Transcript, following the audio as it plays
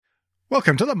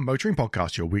Welcome to the Motoring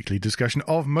Podcast, your weekly discussion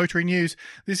of motoring news.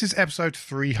 This is episode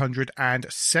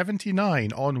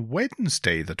 379 on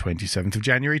Wednesday, the 27th of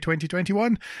January,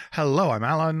 2021. Hello, I'm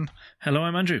Alan. Hello,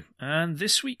 I'm Andrew. And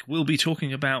this week we'll be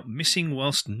talking about missing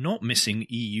whilst not missing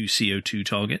EU CO2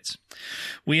 targets.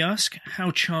 We ask,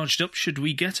 how charged up should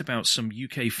we get about some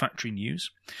UK factory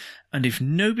news? And if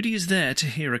nobody is there to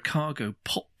hear a cargo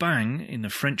pop bang in a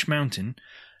French mountain,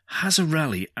 has a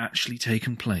rally actually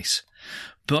taken place?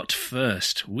 But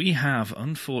first, we have,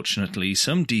 unfortunately,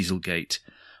 some Dieselgate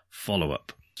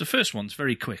follow-up. The first one's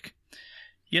very quick.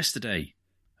 Yesterday,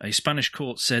 a Spanish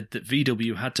court said that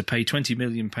VW had to pay $20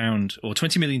 million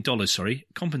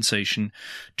compensation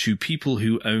to people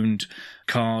who owned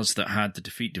cars that had the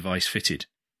defeat device fitted.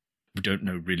 We don't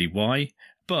know really why,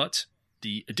 but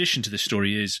the addition to the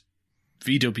story is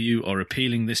VW are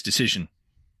appealing this decision.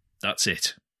 That's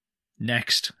it.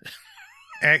 Next.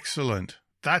 Excellent.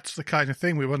 That's the kind of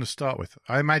thing we want to start with.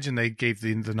 I imagine they gave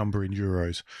the number in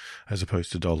euros as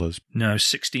opposed to dollars. No,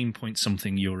 16 point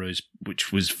something euros,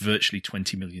 which was virtually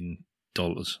 $20 million.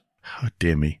 Oh,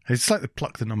 dear me. It's like they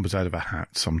pluck the numbers out of a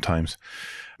hat sometimes.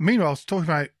 Meanwhile, talking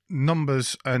about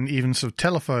numbers and even sort of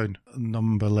telephone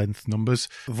number length numbers,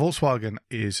 Volkswagen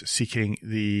is seeking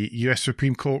the US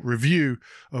Supreme Court review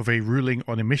of a ruling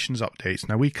on emissions updates.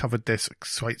 Now, we covered this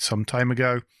quite some time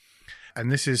ago. And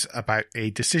this is about a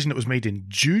decision that was made in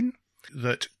June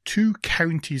that two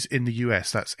counties in the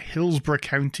US, that's Hillsborough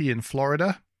County in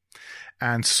Florida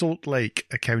and Salt Lake,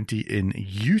 a county in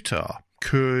Utah,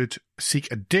 could seek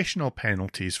additional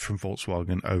penalties from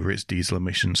Volkswagen over its diesel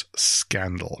emissions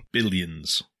scandal.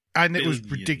 Billions. And it was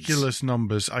ridiculous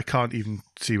numbers. I can't even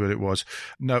see what it was.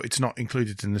 No, it's not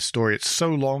included in the story. It's so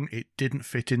long, it didn't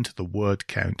fit into the word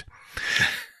count.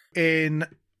 In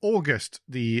August,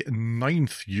 the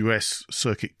 9th US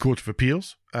Circuit Court of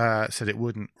Appeals said it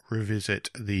wouldn't revisit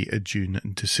the June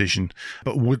decision,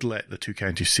 but would let the two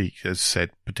counties seek, as said,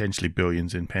 potentially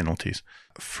billions in penalties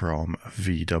from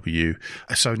VW.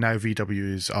 So now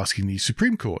VW is asking the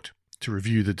Supreme Court to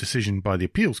review the decision by the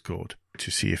appeals court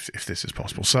to see if this is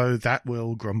possible. So that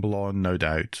will grumble on, no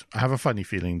doubt. I have a funny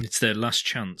feeling. It's their last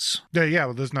chance. Yeah,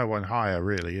 well, there's no one higher,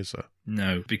 really, is there?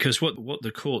 No, because what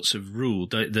the courts have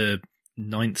ruled, the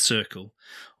Ninth Circle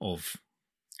of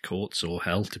courts or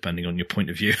hell, depending on your point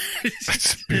of view.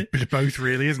 It's a bit of both,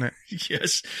 really, isn't it?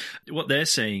 Yes. What they're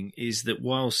saying is that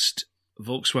whilst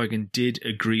Volkswagen did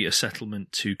agree a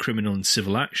settlement to criminal and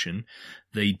civil action,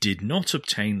 they did not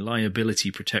obtain liability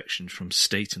protection from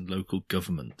state and local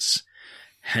governments.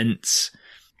 Hence,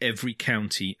 every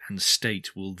county and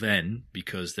state will then,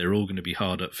 because they're all going to be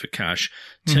hard up for cash,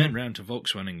 turn round to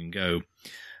Volkswagen and go,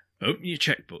 open your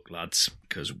checkbook, lads,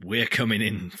 because we're coming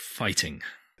in fighting.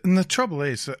 And the trouble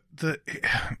is that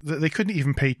they couldn't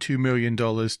even pay $2 million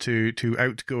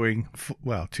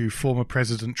to former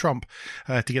President Trump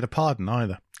to get a pardon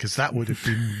either, because that would have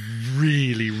been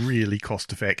really, really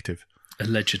cost effective.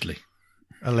 Allegedly.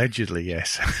 Allegedly,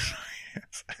 yes.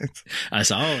 Yes. As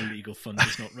our legal fund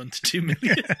does not run to $2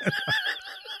 million.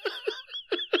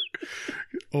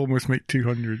 Almost make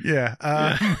 200. Yeah.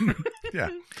 Yeah.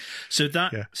 So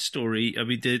that story, I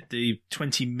mean, the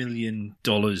 $20 million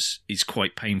is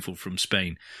quite painful from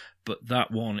Spain, but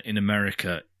that one in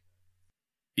America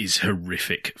is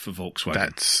horrific for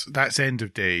Volkswagen. That's end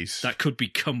of days. That could be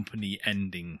company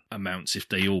ending amounts if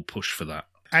they all push for that.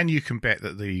 And you can bet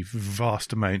that there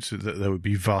would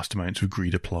be vast amounts of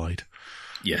greed applied.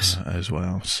 Yes. As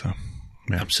well. So,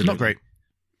 yeah. Absolutely. Not great.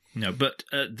 No, but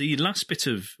the last bit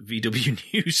of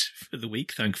VW news for the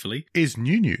week, thankfully, is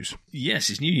new news. Yes,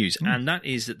 it's new news. And that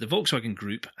is that the Volkswagen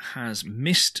Group has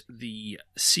missed the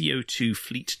CO2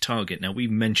 fleet target. Now,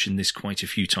 we've mentioned this quite a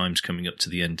few times coming up to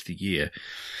the end of the year.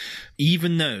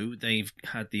 Even though they've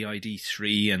had the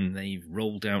ID3 and they've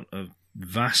rolled out a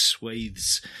vast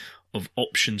swathes of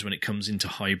options when it comes into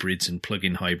hybrids and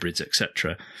plug-in hybrids,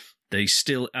 etc., they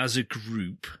still, as a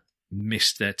group,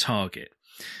 missed their target.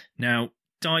 Now,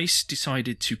 DICE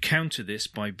decided to counter this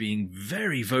by being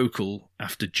very vocal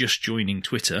after just joining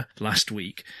Twitter last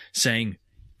week, saying,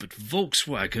 but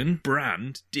Volkswagen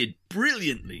brand did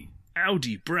brilliantly.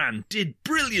 Audi brand did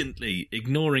brilliantly,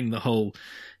 ignoring the whole,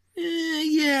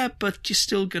 yeah, but you're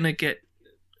still going to get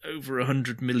over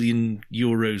 100 million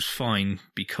euros fine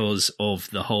because of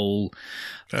the whole...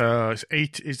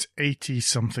 It's 80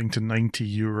 something to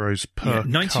 90 euros per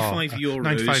 95 car. Euros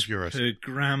 95 euros per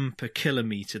gram per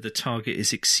kilometre the target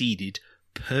is exceeded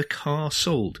per car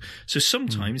sold. So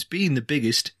sometimes being the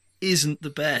biggest isn't the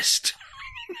best.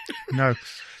 No.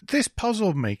 This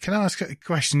puzzled me. Can I ask a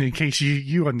question in case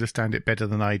you understand it better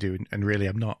than I do? And really,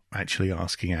 I'm not actually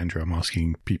asking Andrew. I'm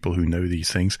asking people who know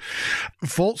these things.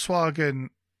 Volkswagen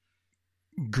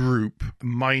Group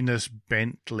minus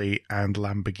Bentley and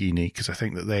Lamborghini, because I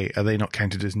think that are they not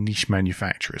counted as niche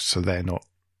manufacturers, so they're not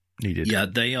needed. Yeah,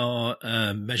 they are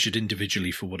measured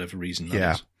individually for whatever reason.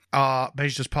 That is. Are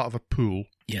measured as part of a pool.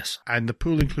 Yes. And the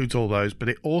pool includes all those, but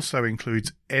it also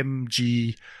includes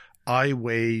MG,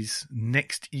 iWays,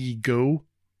 NextEgo,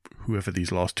 whoever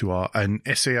these last two are, and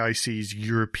SAIC's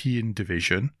European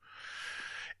division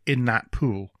in that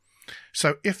pool.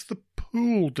 So if the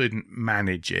pool didn't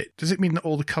manage it, does it mean that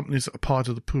all the companies that are part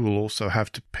of the pool also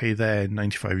have to pay their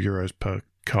 €95 per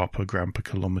car per gram per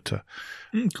kilometre?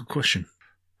 Good question.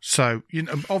 So,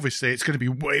 obviously it's going to be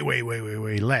way, way, way, way,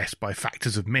 way less by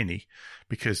factors of many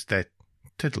because they're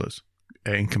tiddlers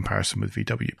in comparison with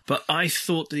VW. But I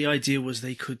thought the idea was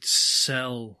they could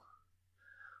sell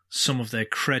some of their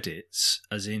credits,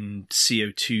 as in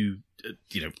CO2,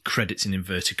 credits in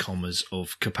inverted commas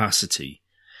of capacity.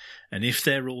 And if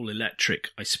they're all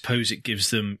electric, I suppose it gives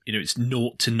them, it's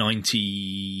 0 to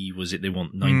 90, was it? They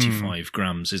want 95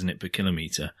 grams, isn't it, per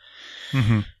kilometre?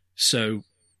 Mm-hmm. So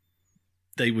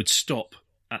they would stop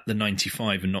at the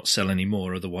 95 and not sell any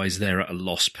more, otherwise they're at a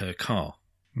loss per car.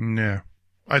 No,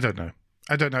 I don't know.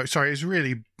 Sorry, it's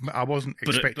really, I wasn't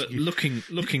expecting. But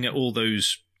looking at all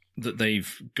those that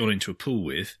they've got into a pool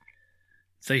with,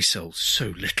 they sell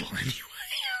so little anyway.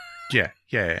 Yeah.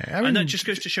 I mean, and that just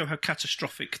goes to show how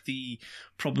catastrophic the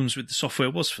problems with the software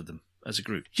was for them as a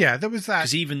group. Yeah, there was that.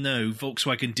 Because even though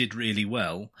Volkswagen did really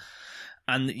well,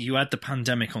 and you add the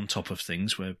pandemic on top of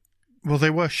things where... Well, they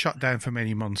were shut down for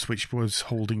many months, which was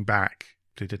holding back.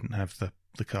 They didn't have the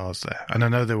cars there. And I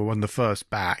know they were one of the first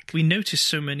back. We noticed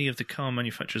so many of the car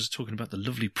manufacturers are talking about the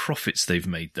lovely profits they've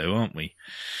made, though, aren't we?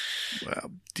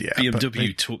 Well, yeah.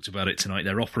 BMW talked about it tonight.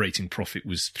 Their operating profit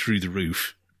was through the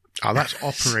roof. Oh, that's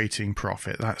operating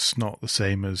profit. That's not the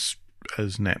same as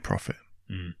net profit.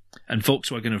 Mm. And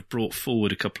Volkswagen have brought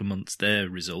forward a couple of months their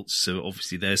results, so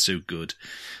obviously they're so good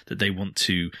that they want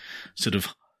to sort of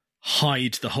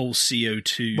hide the whole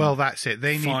CO2 that's it.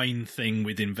 Fine thing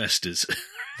with investors.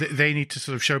 They need to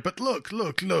sort of show, but look,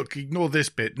 ignore this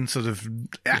bit and sort of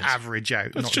average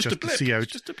out, not just the CO2.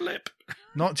 It's just a blip.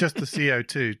 Not just the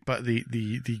CO2, but the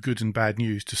good and bad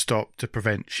news to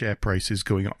prevent share prices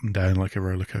going up and down like a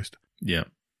roller coaster. Yeah.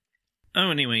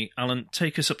 Oh, anyway, Alan,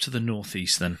 take us up to the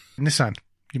northeast then. Nissan.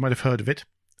 You might have heard of it.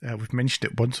 We've mentioned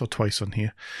it once or twice on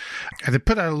here. And they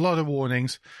put out a lot of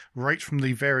warnings right from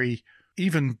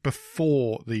even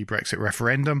before the Brexit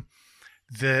referendum,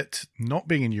 that not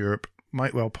being in Europe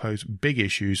might well pose big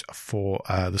issues for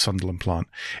the Sunderland plant,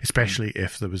 especially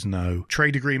if there was no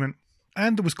trade agreement.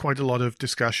 And there was quite a lot of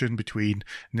discussion between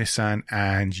Nissan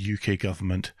and UK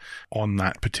government on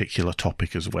that particular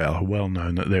topic as well. Well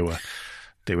known that they were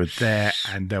there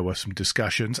and there were some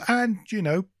discussions. And,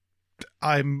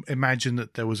 I imagine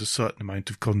that there was a certain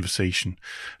amount of conversation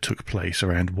took place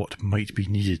around what might be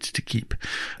needed to keep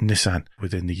Nissan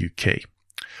within the UK.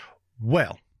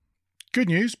 Well, good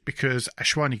news, because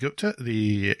Ashwani Gupta,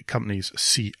 the company's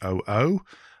COO,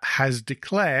 has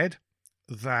declared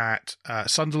that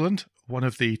Sunderland, one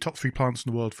of the top 3 plants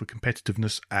in the world for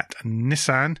competitiveness at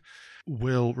Nissan,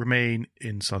 will remain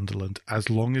in Sunderland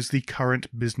as long as the current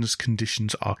business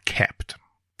conditions are kept.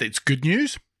 It's good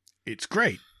news. It's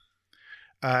great.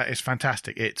 It's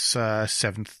fantastic. It's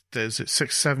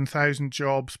 7,000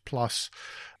 jobs plus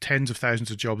tens of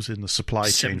thousands of jobs in the supply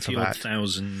chain for that.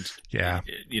 70,000,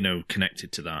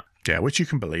 connected to that. Yeah, which you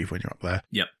can believe when you're up there.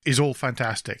 Yep. Is all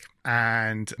fantastic.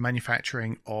 And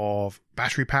manufacturing of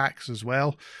battery packs as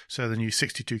well. So the new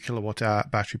 62 kilowatt hour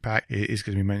battery pack is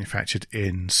going to be manufactured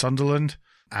in Sunderland.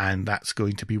 And that's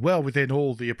going to be well within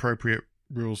all the appropriate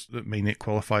rules that mean it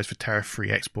qualifies for tariff-free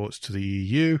exports to the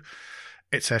EU,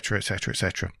 etc., etc.,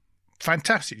 etc.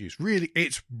 Fantastic news. Really,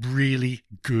 it's really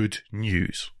good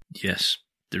news. Yes.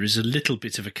 There is a little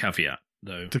bit of a caveat,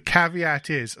 though. The caveat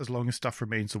is, as long as stuff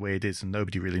remains the way it is and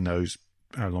nobody really knows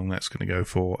how long that's going to go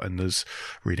for, and there's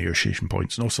renegotiation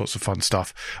points and all sorts of fun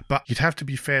stuff. But you'd have to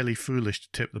be fairly foolish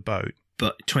to tip the boat.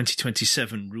 But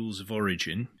 2027 rules of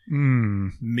origin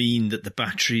mean that the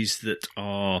batteries that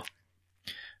are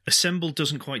assembled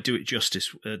doesn't quite do it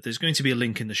justice. There's going to be a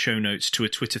link in the show notes to a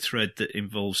Twitter thread that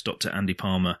involves Dr. Andy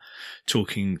Palmer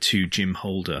talking to Jim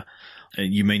Holder.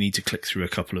 You may need to click through a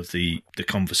couple of the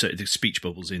speech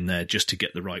bubbles in there just to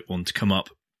get the right one to come up.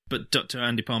 But Dr.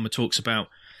 Andy Palmer talks about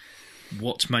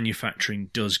what manufacturing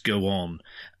does go on,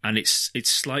 and it's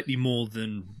slightly more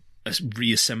than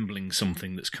reassembling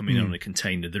something that's coming on a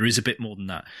container. There is a bit more than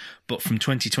that. But from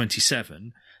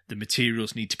 2027, the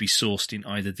materials need to be sourced in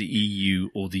either the EU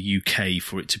or the UK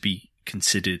for it to be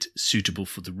considered suitable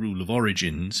for the rule of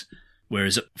origins.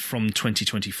 Whereas from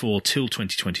 2024 till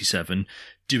 2027,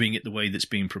 doing it the way that's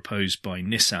being proposed by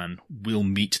Nissan will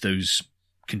meet those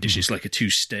conditions. It's like a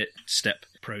two-step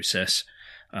process.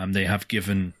 They have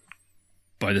given,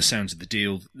 by the sounds of the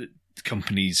deal, the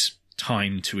companies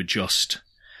time to adjust.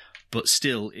 But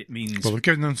still, it means... Well, we've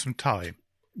given them some time.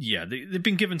 Yeah, they've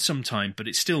been given some time, but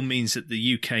it still means that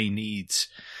the UK needs,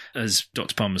 as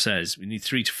Dr. Palmer says, we need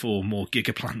 3 to 4 more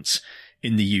gigaplants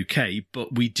in the UK,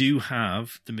 but we do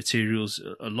have the materials,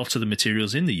 a lot of the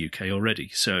materials in the UK already.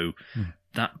 So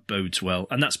that bodes well.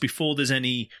 And that's before there's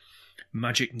any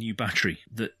magic new battery.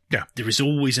 There is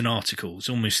always an article. It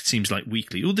almost seems like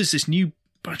weekly. Oh, there's this new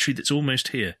battery that's almost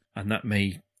here. And that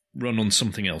may run on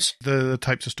something else. The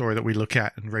types of story that we look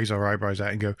at and raise our eyebrows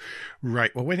at and go,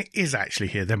 right, well, when it is actually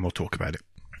here, then we'll talk about it.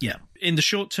 Yeah. In the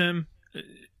short term,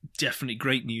 definitely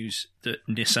great news that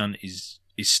Nissan is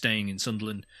staying in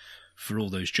Sunderland for all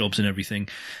those jobs and everything.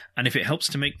 And if it helps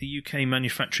to make the UK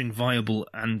manufacturing viable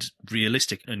and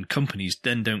realistic, and companies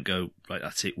then don't go, right,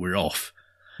 that's it, we're off.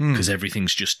 Because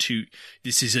everything's just too...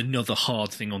 This is another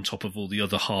hard thing on top of all the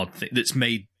other hard things that's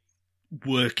made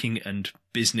working and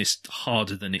business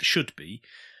harder than it should be.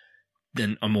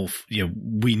 Then I'm all...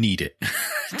 we need it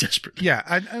desperately. Yeah,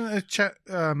 and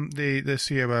the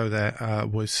COO there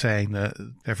was saying that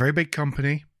they're a very big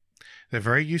company. They're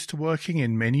very used to working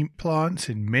in many plants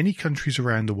in many countries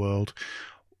around the world.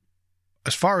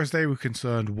 As far as they were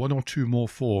concerned, 1 or 2 more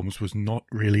forms was not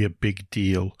really a big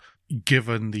deal,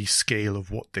 given the scale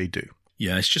of what they do.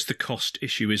 Yeah, it's just the cost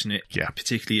issue, isn't it? Yeah.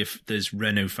 Particularly if there's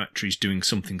Renault factories doing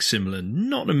something similar,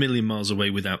 not a million miles away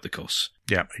without the costs.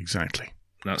 Yeah, exactly.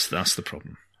 That's the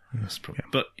problem. That's the problem.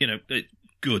 Yeah. But,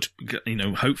 good.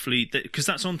 Hopefully, because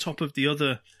that's on top of the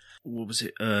other, what was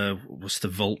it? What's the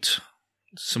Volt?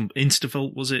 Some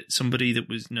InstaVolt, was it? Somebody that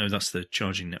was... No, that's the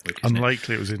charging network, isn't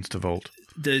Unlikely it was InstaVolt.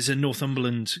 There's a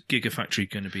Northumberland gigafactory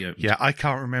going to be opened. Yeah, I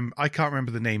can't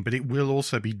remember the name, but it will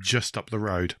also be just up the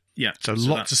road. Yeah. So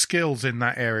lots of skills in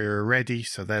that area already,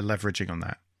 so they're leveraging on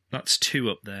that. That's 2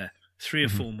 up there. 3 or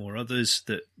 4 more others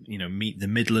that, meet the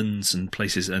Midlands and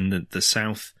places and the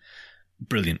South.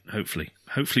 Brilliant, hopefully.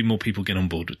 Hopefully more people get on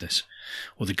board with this,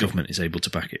 or the government is able to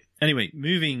back it. Anyway,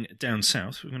 moving down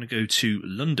south, we're going to go to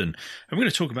London, and we're going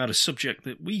to talk about a subject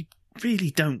that we really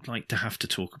don't like to have to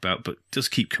talk about, but does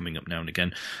keep coming up now and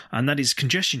again, and that is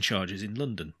congestion charges in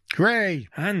London. Hooray!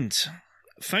 And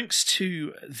thanks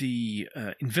to the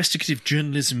investigative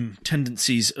journalism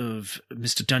tendencies of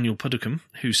Mr. Daniel Puddicombe,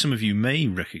 who some of you may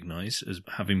recognise as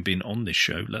having been on this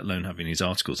show, let alone having his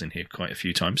articles in here quite a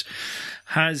few times,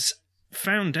 has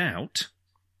found out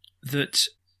that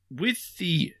with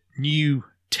the new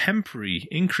temporary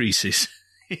increases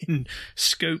in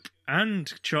scope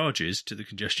and charges to the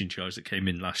congestion charge that came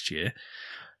in last year,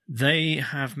 they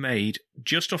have made,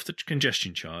 just off the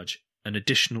congestion charge, an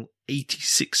additional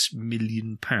 £86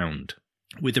 million,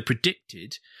 with a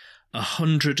predicted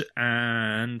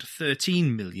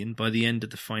 £113 million by the end of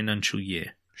the financial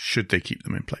year. Should they keep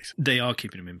them in place? They are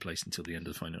keeping them in place until the end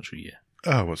of the financial year.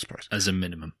 Oh, what's the price? As a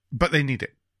minimum. But they need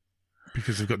it,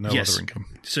 because they've got no other income.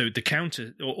 So the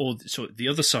counter, so the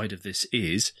other side of this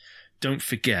is, don't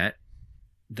forget,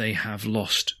 they have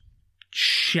lost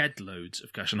shed loads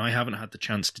of cash, and I haven't had the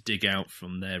chance to dig out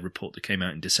from their report that came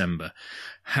out in December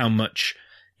how much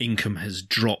income has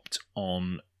dropped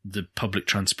on the public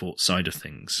transport side of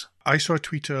things. I saw a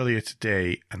tweet earlier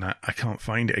today, and I can't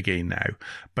find it again now,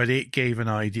 but it gave an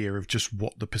idea of just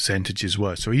what the percentages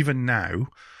were. So even now,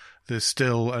 there's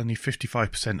still only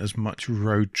 55% as much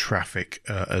road traffic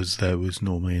as there was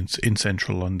normally in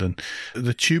central London.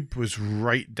 The tube was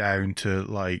right down to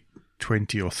like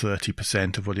 20 or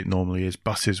 30% of what it normally is.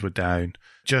 Buses were down.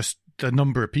 Just the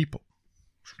number of people.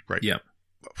 Right. Yeah.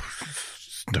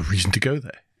 There's no reason to go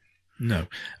there. No.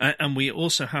 And we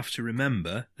also have to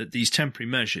remember that these temporary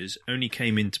measures only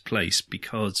came into place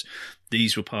because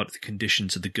these were part of the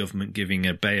conditions of the government giving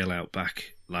a bailout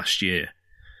back last year.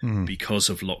 Because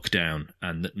of lockdown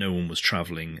and that no one was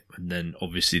travelling. And then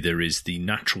obviously there is the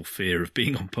natural fear of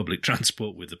being on public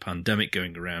transport with the pandemic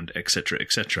going around, etc.,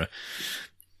 etc.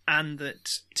 And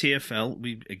that TfL,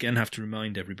 we again have to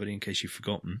remind everybody in case you've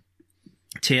forgotten,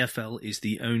 TfL is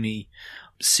the only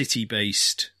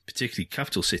city-based, particularly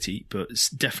capital city, but it's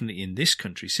definitely in this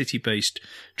country, city-based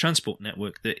transport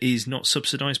network that is not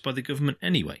subsidised by the government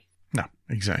anyway. No,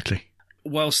 exactly.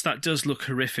 Whilst that does look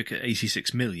horrific at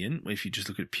 86 million, if you just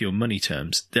look at pure money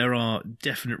terms, there are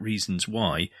definite reasons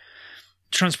why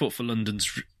Transport for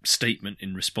London's statement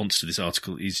in response to this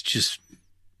article is just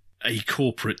a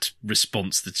corporate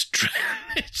response that's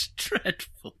it's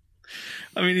dreadful.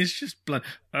 I mean, it's just blunt.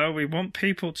 Oh, we want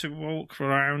people to walk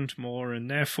around more, and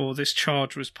therefore this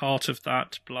charge was part of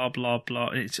that. Blah blah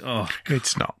blah. It's not.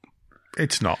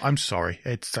 It's not. I'm sorry.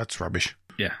 That's rubbish.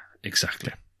 Yeah,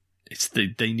 exactly. It's they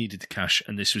needed the cash,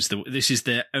 and this is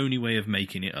their only way of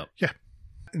making it up. Yeah.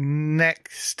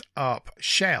 Next up,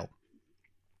 Shell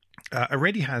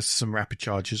already has some rapid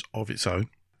chargers of its own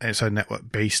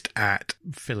network based at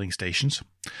filling stations.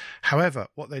 However,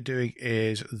 what they're doing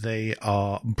is they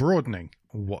are broadening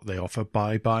what they offer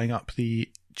by buying up the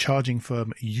charging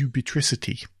firm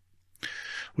Ubitricity,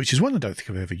 which is one I don't think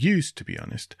I've ever used, to be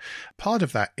honest. Part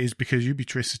of that is because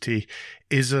Ubitricity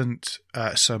isn't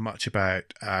so much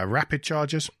about rapid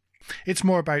chargers. It's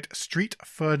more about street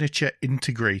furniture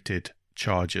integrated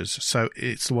chargers. So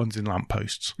it's the ones in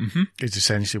lampposts. Mm-hmm. It's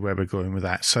essentially where we're going with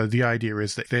that. So the idea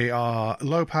is that they are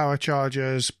low power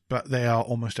chargers, but they are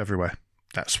almost everywhere.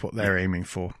 That's what they're aiming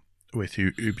for with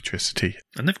Ubitricity.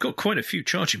 And they've got quite a few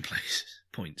charging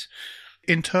points.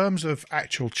 In terms of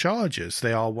actual chargers,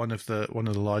 they are one of the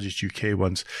largest UK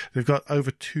ones. They've got over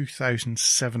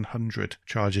 2,700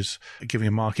 chargers, giving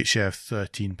a market share of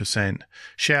 13%.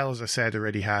 Shell, as I said,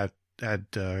 already had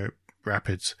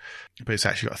rapids, but it's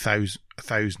actually got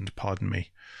 1,000,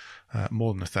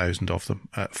 more than 1,000 of them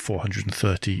at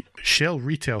 430 Shell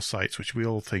retail sites, which we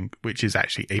all think, which is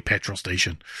actually a petrol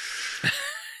station.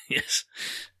 Yes.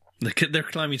 They're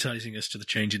acclimatizing us to the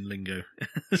change in lingo.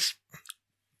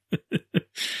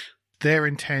 They're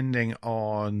intending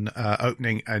on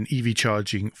opening an EV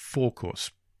charging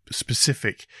forecourt,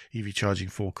 specific EV charging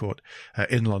forecourt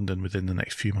in London within the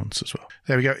next few months as well.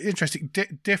 There we go. Interesting.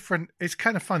 Different. It's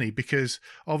kind of funny because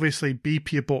obviously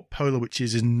BP have bought Polar, which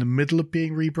is in the middle of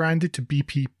being rebranded to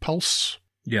BP Pulse.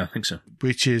 Yeah, I think so.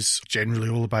 Which is generally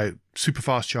all about super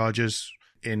fast chargers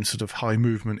in sort of high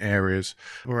movement areas,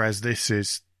 whereas this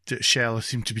is Shell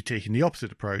seem to be taking the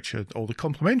opposite approach, or the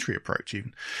complementary approach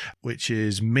even, which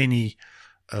is many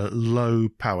low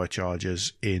power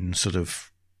chargers in sort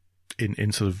of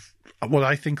what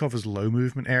I think of as low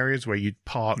movement areas where you'd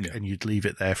park and you'd leave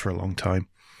it there for a long time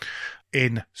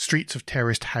in streets of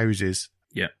terraced houses.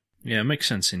 Yeah, it makes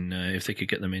sense in if they could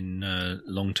get them in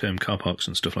long-term car parks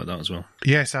and stuff like that as well.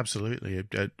 Yes, absolutely,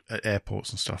 at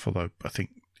airports and stuff, although I think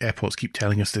airports keep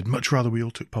telling us they'd much rather we all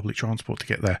took public transport to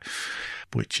get there,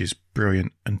 which is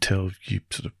brilliant until you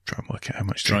sort of try and work out how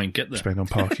much to spend on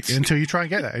parking. Until you try and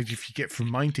get there. If you get from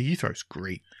mine to Heathrow, it's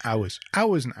great. Hours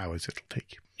and hours it'll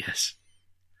take you. Yes.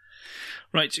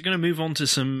 Right, so you're going to move on to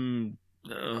some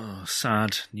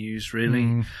sad news,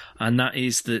 really. And that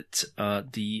is that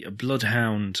the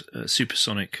Bloodhound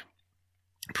Supersonic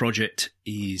project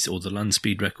or the land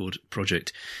speed record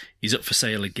project is up for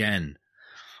sale again.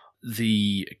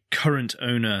 The current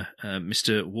owner,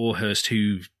 Mr. Warhurst,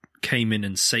 who came in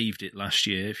and saved it last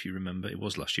year, if you remember. It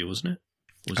was last year, wasn't it?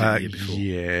 Was it the year before?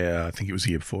 Yeah, I think it was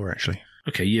the year before, actually.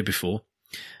 Okay, year before.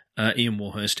 Ian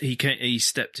Warhurst. He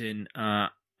stepped in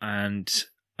and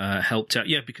helped out.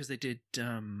 Yeah, because they did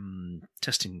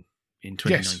testing in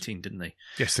 2019, didn't they?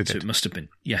 Yes, they did. So it must have been.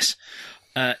 Yes.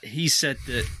 He said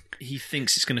that he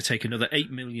thinks it's going to take another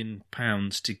 £8 million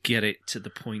to get it to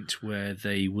the point where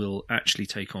they will actually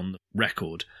take on the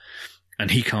record.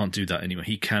 And he can't do that anymore.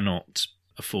 He cannot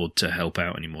afford to help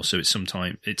out anymore. So it's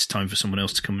time for someone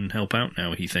else to come and help out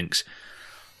now, he thinks.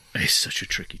 It's such a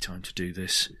tricky time to do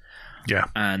this. Yeah.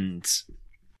 And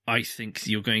I think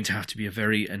you're going to have to be a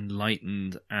very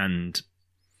enlightened, and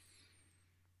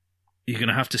you're going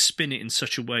to have to spin it in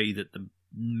such a way that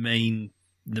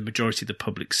the majority of the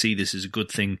public see this as a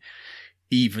good thing,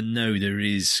 even though there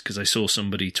is, because I saw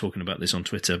somebody talking about this on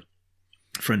Twitter,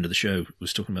 a friend of the show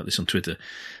was talking about this on Twitter,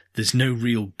 there's no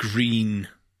real green,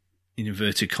 in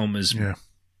inverted commas,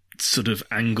 sort of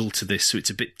angle to this, so it's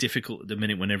a bit difficult at the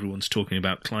minute when everyone's talking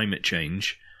about climate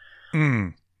change.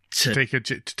 To take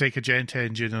a jet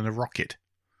engine and a rocket.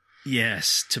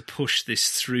 Yes, to push this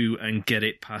through and get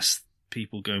it past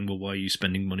people going, well, why are you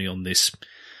spending money on this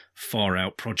far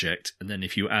out project? And then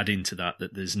if you add into that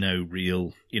there's no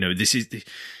real, this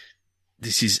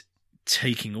is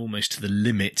taking almost to the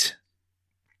limit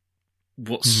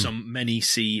what many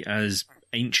see as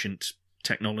ancient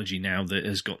technology now that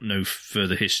has got no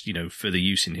further further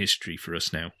use in history for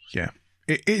us now. Yeah.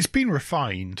 It's been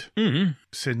refined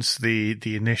since the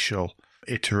initial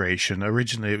iteration.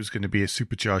 Originally, it was going to be a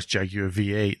supercharged Jaguar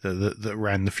V8 that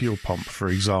ran the fuel pump, for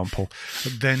example.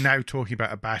 They're now talking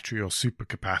about a battery or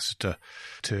supercapacitor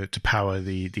to power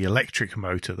the electric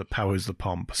motor that powers the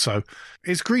pump. So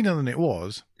it's greener than it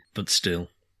was. But still.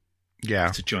 Yeah.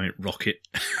 It's a giant rocket.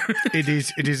 It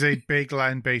is a big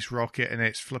land-based rocket, and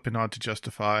it's flipping hard to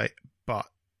justify, but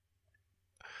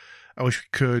I wish we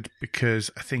could, because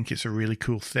I think it's a really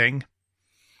cool thing.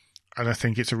 And I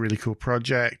think it's a really cool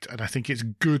project, and I think it's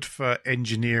good for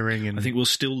engineering. And I think we'll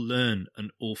still learn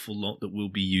an awful lot that will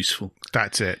be useful.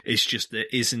 That's it. It's just there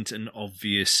isn't an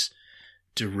obvious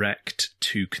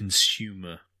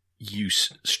direct-to-consumer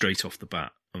use straight off the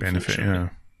bat. Benefit,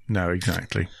 yeah. No,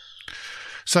 exactly.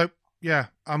 So, yeah,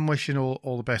 I'm wishing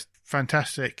all the best.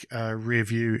 Fantastic rear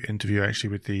view interview, actually,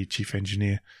 with the chief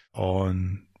engineer,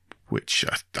 on which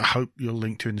I hope you'll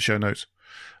link to in the show notes,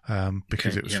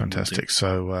 because it was fantastic.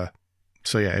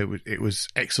 So yeah, it was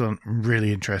excellent,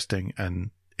 really interesting,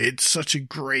 and it's such a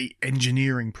great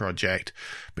engineering project.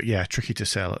 But yeah, tricky to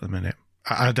sell at the minute.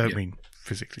 I don't mean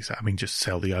physically sell, I mean just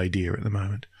sell the idea at the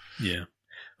moment. Yeah.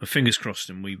 Well, fingers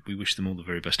crossed, and we wish them all the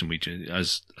very best, and we,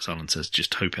 as Alan says,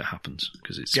 just hope it happens,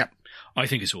 because it's. Yep. I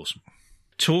think it's awesome.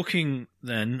 Talking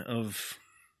then of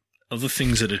other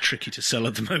things that are tricky to sell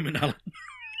at the moment, Alan.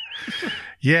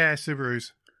 Yeah,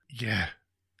 Subarus. Yeah.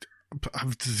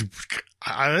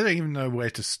 I don't even know where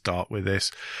to start with this.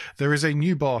 There is a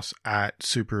new boss at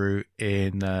Subaru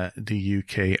in the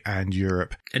UK and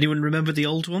Europe. Anyone remember the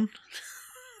old one?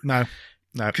 No.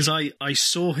 Because I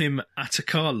saw him at a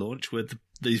car launch where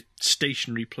the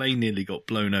stationary plane nearly got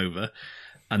blown over,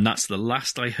 and that's the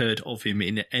last I heard of him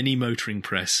in any motoring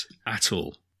press at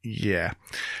all. Yeah.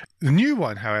 The new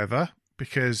one, however,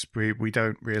 because we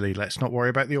don't really, let's not worry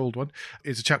about the old one,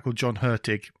 is a chap called John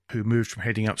Hurtig, who moved from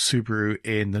heading up Subaru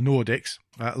in the Nordics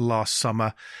last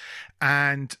summer.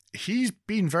 And he's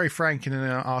been very frank in an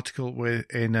article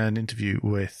in an interview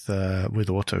with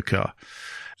Autocar.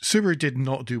 Subaru did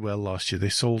not do well last year. They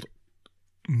sold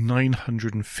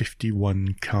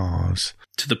 951 cars.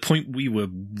 To the point we were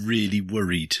really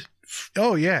worried.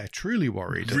 Oh, yeah, truly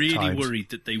worried. Really worried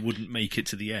that they wouldn't make it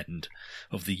to the end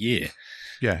of the year.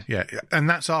 Yeah. And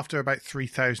that's after about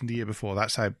 3,000 a year before.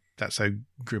 That's how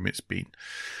grim it's been.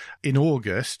 In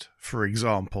August, for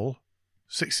example,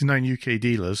 69 UK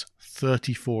dealers,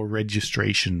 34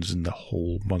 registrations in the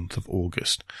whole month of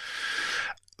August.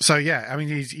 So, yeah, I mean,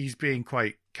 he's being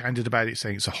quite candid about it,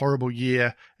 saying it's a horrible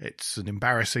year. It's an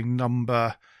embarrassing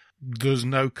number. There's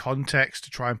no context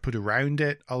to try and put around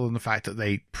it, other than the fact that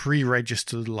they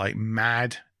pre-registered like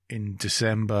mad in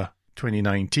December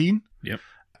 2019. Yep.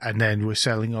 And then we're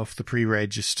selling off the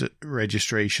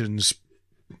pre-registrations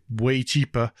way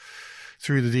cheaper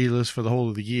through the dealers for the whole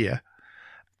of the year.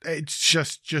 It's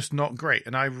just not great.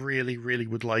 And I really, really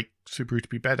would like Subaru to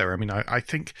be better. I mean, I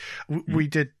think we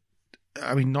did,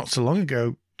 I mean, not so long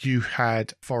ago, you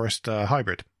had Forester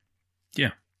Hybrid.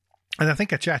 Yeah. And I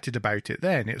think I chatted about it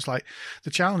then. It's like the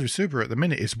challenge with Subaru at the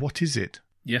minute is, what is it?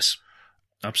 Yes,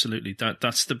 absolutely.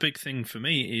 That's the big thing for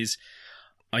me, is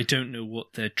I don't know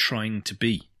what they're trying to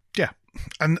be. Yeah.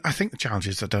 And I think the challenge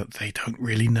is they don't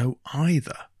really know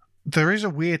either. There is a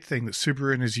weird thing that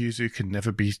Subaru and Isuzu can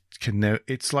never be.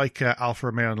 It's like Alfa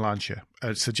Romeo and Lancia.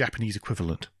 It's a Japanese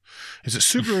equivalent. Is that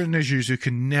Subaru and Isuzu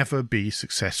can never be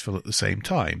successful at the same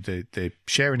time. They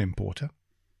share an importer,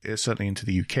 certainly into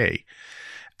the UK.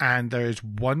 And there is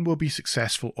one will be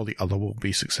successful or the other will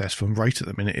be successful. And right at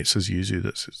the minute, it's Isuzu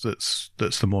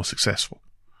that's the more successful.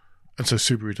 And so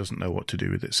Subaru doesn't know what to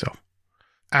do with itself.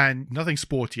 And nothing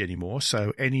sporty anymore.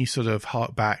 So any sort of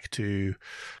hark back to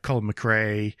Colin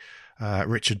McRae,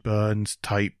 Richard Burns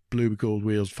type blue gold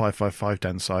wheels 555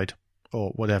 down the side,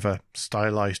 or whatever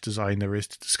stylized design there is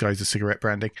to disguise the cigarette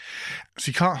branding. So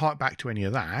you can't hark back to any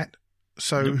of that.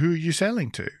 So Who are you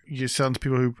selling to? You're selling to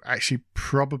people who actually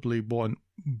probably want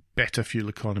better fuel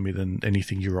economy than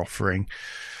anything you're offering.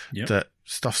 Yep. That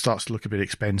stuff starts to look a bit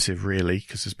expensive, really,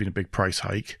 because there's been a big price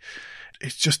hike.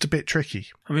 It's just a bit tricky.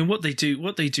 I mean, what they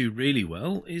do really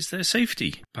well is their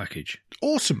safety package.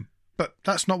 Awesome, but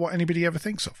that's not what anybody ever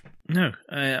thinks of. No,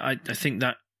 I think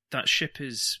that ship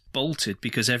is bolted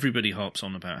because everybody harps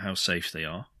on about how safe they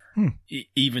are.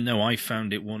 Even though I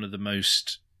found it one of the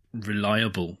most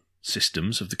reliable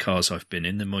systems of the cars I've been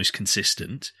in, the most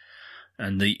consistent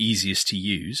and the easiest to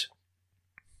use,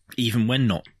 even when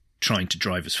not trying to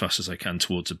drive as fast as I can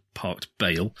towards a parked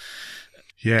bale.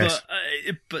 Yes.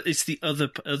 But it's the other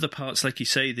parts, like you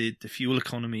say, the fuel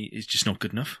economy is just not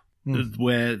good enough,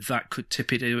 where that could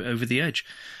tip it over the edge.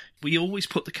 We always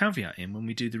put the caveat in when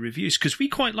we do the reviews, because we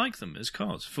quite like them as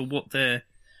cars for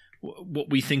what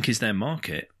we think is their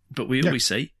market. But we always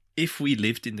say, if we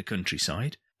lived in the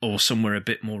countryside or somewhere a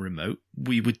bit more remote,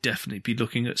 we would definitely be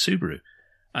looking at Subaru.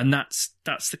 And that's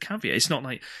the caveat. It's not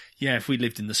like, if we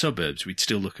lived in the suburbs, we'd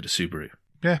still look at a Subaru.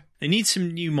 Yeah. They need some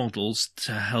new models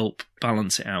to help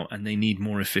balance it out, and they need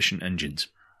more efficient engines.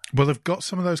 Well, they've got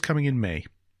some of those coming in May.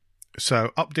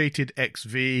 So updated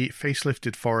XV,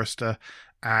 facelifted Forester,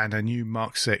 and a new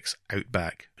Mark 6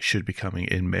 Outback should be coming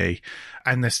in May.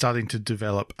 And they're starting to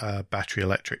develop a battery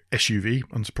electric SUV,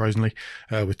 unsurprisingly,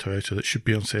 with Toyota that should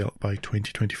be on sale by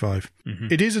 2025. Mm-hmm.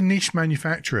 It is a niche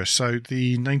manufacturer, so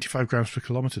the 95 grams per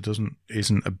kilometre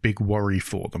isn't a big worry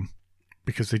for them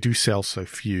because they do sell so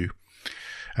few.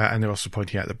 And they're also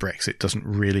pointing out that Brexit doesn't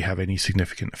really have any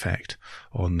significant effect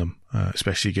on them,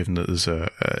 especially given that there's a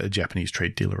Japanese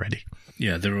trade deal already.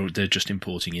 Yeah, they're just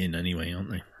importing in anyway, aren't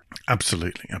they?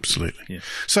 Absolutely. Yeah.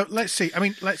 So let's see. I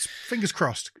mean, fingers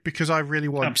crossed, because I really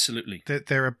want. Absolutely.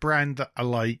 They're a brand that I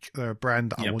like. They're a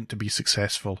brand that I want to be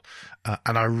successful,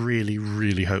 and I really,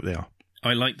 really hope they are.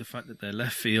 I like the fact that they're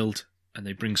left field and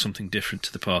they bring something different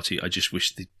to the party. I just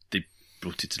wish they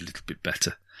brought it a little bit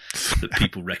better, that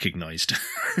people recognised.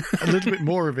 A little bit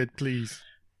more of it, please.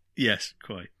 Yes,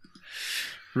 quite.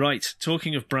 Right.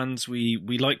 Talking of brands we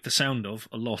like the sound of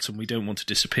a lot and we don't want to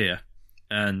disappear.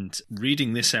 And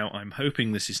reading this out, I'm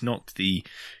hoping this is not the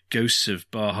ghosts of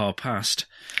Baja Past.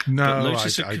 No, but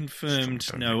Lotus have confirmed.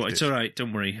 No, it's all right.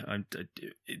 Don't worry.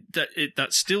 That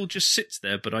still just sits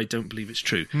there, but I don't believe it's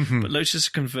true. Mm-hmm. But Lotus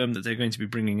have confirmed that they're going to be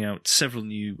bringing out several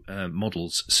new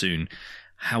models soon.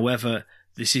 However,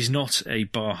 this is not a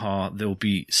Baja. There'll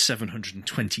be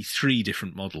 723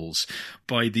 different models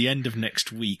by the end of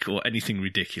next week, or anything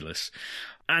ridiculous.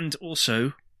 And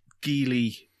also,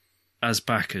 Geely, as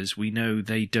backers, we know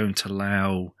they don't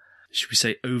allow, should we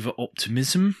say,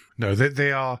 over-optimism? No,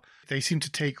 they seem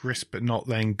to take risks but not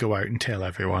then go out and tell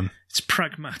everyone. It's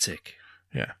pragmatic.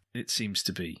 Yeah. It seems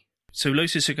to be. So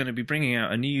Lotus are going to be bringing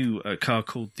out a new car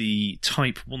called the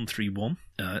Type 131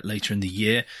 later in the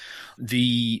year.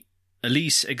 The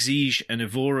Elise, Exige and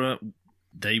Evora,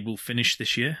 they will finish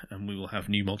this year and we will have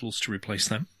new models to replace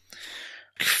them.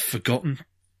 Forgotten.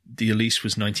 The Elise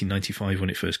was 1995 when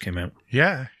it first came out.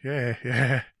 Yeah.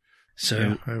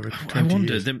 So I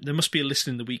wonder, there must be a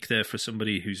listen in the week there for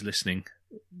somebody who's listening,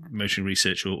 Motoring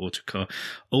Research or Autocar.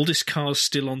 Oldest cars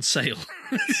still on sale.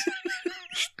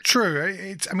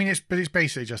 True. But it's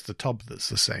basically just the tub that's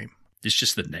the same. It's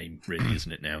just the name, really,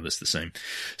 isn't it? Now that's the same.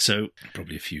 So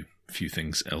probably a few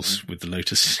things else with the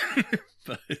Lotus,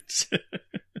 but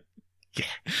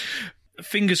yeah.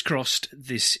 Fingers crossed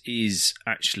this is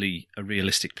actually a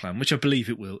realistic plan, which I believe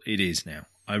it will. It is now.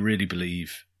 I really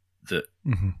believe that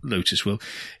Lotus will.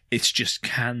 It's just,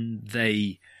 can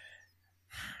they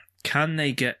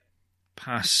get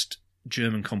past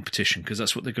German competition? Because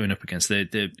that's what they're going up against.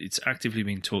 It's actively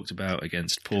being talked about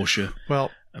against Porsche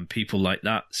and people like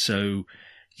that. So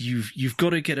you've got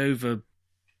to get over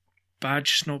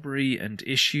badge snobbery and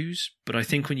issues, but I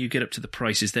think when you get up to the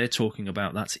prices they're talking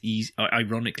about, that's easy.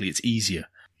 Ironically, it's easier.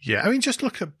 Yeah, I mean, just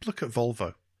look at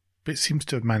Volvo. It seems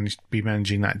to have be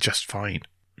managing that just fine.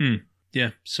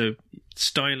 Yeah, so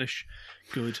stylish,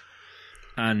 good,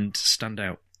 and stand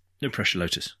out. No pressure,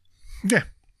 Lotus. Yeah,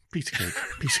 piece of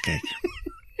cake.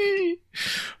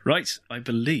 Right, I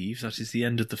believe that is the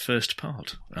end of the first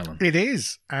part, Alan. It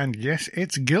is, and yes,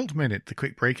 it's Guilt Minute, the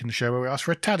quick break in the show where we ask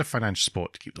for a tad of financial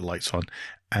support to keep the lights on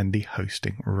and the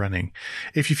hosting running.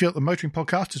 If you feel the Motoring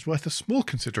Podcast is worth a small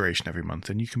consideration every month,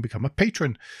 then you can become a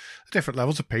patron. The different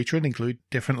levels of patron include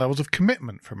different levels of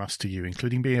commitment from us to you,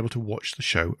 including being able to watch the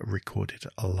show recorded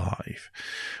live.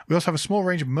 We also have a small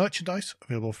range of merchandise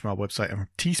available from our website and from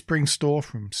Teespring store,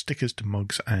 from stickers to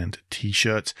mugs and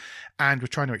t-shirts, and we're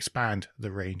trying to expand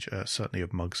the range, certainly,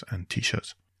 of mugs and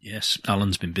t-shirts. Yes,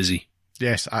 Alan's been busy.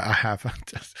 Yes, I have.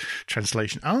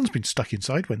 Translation. Alan's been stuck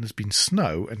inside when there's been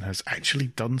snow and has actually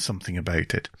done something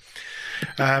about it.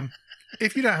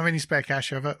 If you don't have any spare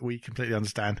cash, however, we completely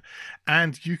understand.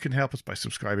 And you can help us by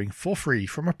subscribing for free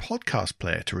from a podcast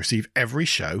player to receive every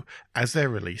show as they're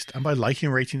released, and by liking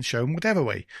and rating the show in whatever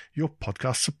way your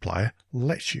podcast supplier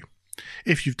lets you.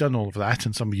 If you've done all of that,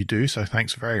 and some of you do, so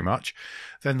thanks very much,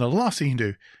 then the last thing you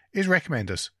can do is recommend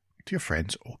us to your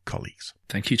friends or colleagues.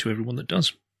 Thank you to everyone that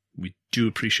does. We do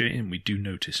appreciate it and we do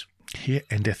notice. Here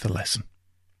endeth the lesson.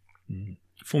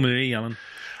 Formula E, Alan.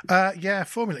 Yeah,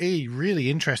 Formula E. Really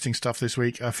interesting stuff this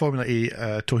week. Formula E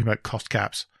talking about cost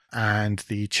caps and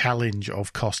the challenge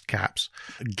of cost caps,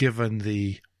 given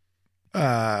the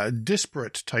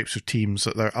disparate types of teams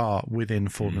that there are within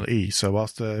Formula E. So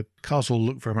whilst the cars all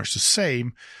look very much the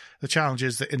same, the challenge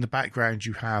is that in the background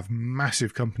you have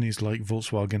massive companies like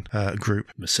Volkswagen Group,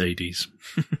 Mercedes,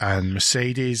 and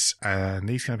these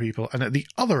kind of people. And at the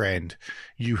other end,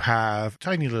 you have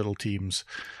tiny little teams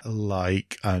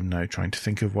like, I'm now trying to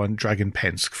think of one, Dragon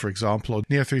Penske, for example, or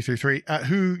Neo 333,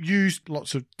 who use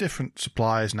lots of different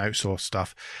suppliers and outsource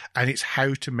stuff. And it's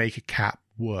how to make a cap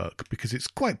work, because it's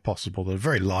quite possible that a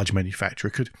very large manufacturer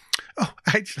could,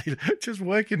 actually, just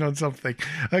working on something,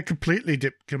 a completely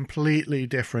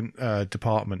different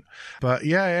department. But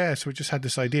so we just had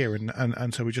this idea,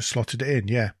 and so we just slotted it in.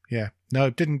 Yeah. No,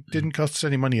 it didn't cost us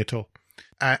any money at all.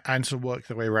 And to work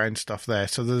the way around stuff there.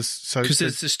 So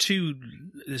there's two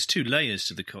layers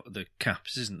to the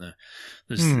caps, isn't there?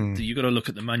 You've got to look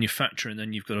at the manufacturer, and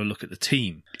then you've got to look at the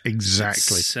team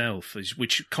exactly itself,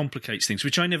 which complicates things.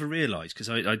 Which I never realised,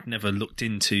 because I'd never looked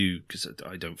into, because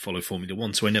I don't follow Formula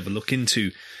One, so I never look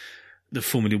into the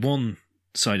Formula One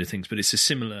side of things. But it's a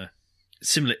similar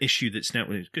issue that's now,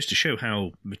 just to show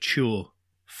how mature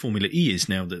Formula E is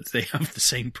now, that they have the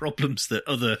same problems that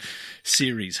other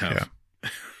series have. Yeah.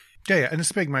 Yeah, and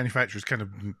it's big manufacturers kind of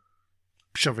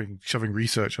shoving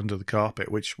research under the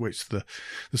carpet, which the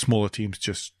smaller teams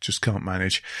just can't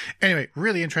manage. Anyway,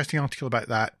 really interesting article about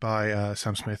that by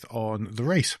Sam Smith on The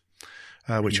Race,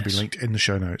 which will be linked in the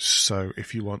show notes. So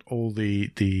if you want all the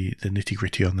nitty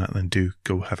gritty on that, then do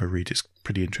go have a read. It's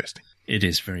pretty interesting. It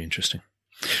is very interesting.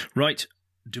 Right,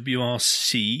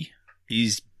 WRC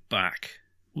is back.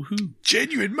 Woohoo!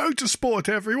 Genuine motorsport,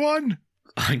 everyone.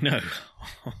 I know,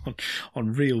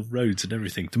 on real roads and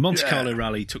everything. The Monte Carlo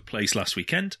Rally took place last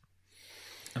weekend,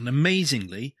 and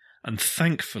amazingly and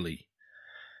thankfully,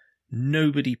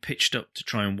 nobody pitched up to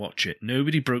try and watch it.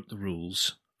 Nobody broke the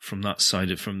rules from the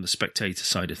spectator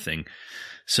side of thing.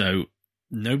 So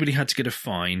nobody had to get a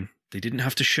fine. They didn't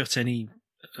have to shut any.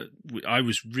 I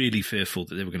was really fearful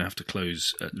that they were going to have to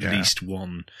close at least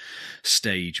one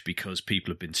stage, because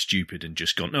people have been stupid and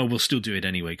just gone, we'll still do it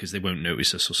anyway because they won't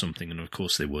notice us or something. And of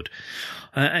course they would.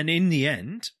 And in the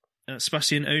end,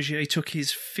 Sébastien Ogier took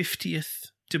his 50th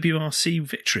WRC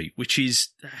victory, which is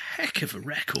a heck of a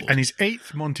record. And his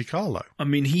 8th Monte Carlo. I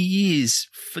mean, he is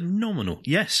phenomenal.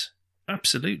 Yes,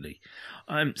 absolutely.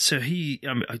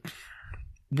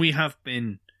 We have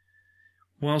been,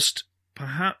 whilst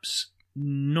perhaps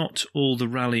not all the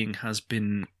rallying has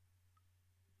been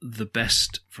the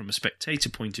best from a spectator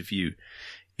point of view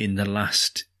in the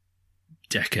last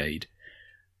decade,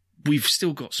 we've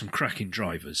still got some cracking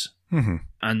drivers,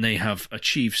 and they have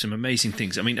achieved some amazing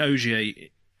things. I mean, Ogier,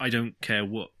 I don't care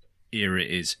what era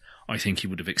it is, I think he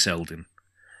would have excelled in.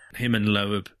 Him and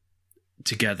Loeb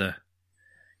together,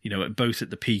 both at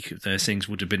the peak of their things,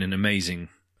 would have been an amazing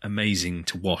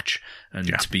to watch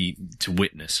and to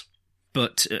witness.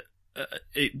 But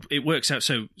it works out.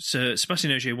 So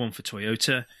Sébastien Ogier won for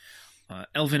Toyota.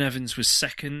 Elfyn Evans was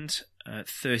second,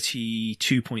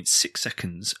 32.6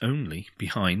 seconds only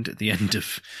behind at the end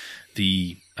of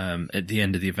the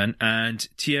event, and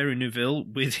Thierry Neuville,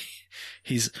 with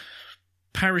his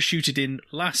parachuted in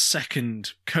last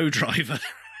second co-driver.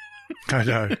 I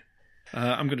know.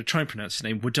 I'm going to try and pronounce his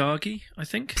name. Wadagi, I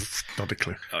think. Not a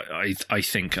clue. I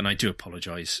think, and I do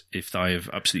apologise if I have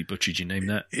absolutely butchered your name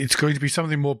there. It's going to be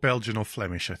something more Belgian or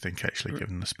Flemish, I think, actually,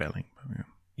 given the spelling. Yeah.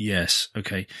 Yes,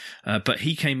 okay. But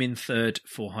he came in third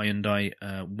for Hyundai,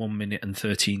 1 minute and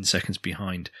 13 seconds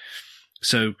behind.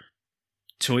 So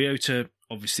Toyota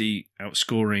obviously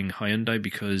outscoring Hyundai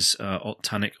because Ott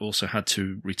Tänak also had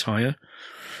to retire.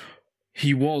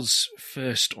 He was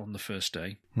first on the first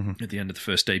day, at the end of the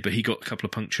first day, but he got a couple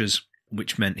of punctures,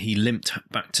 which meant he limped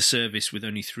back to service with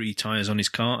only 3 tyres on his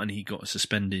car, and he got a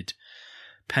suspended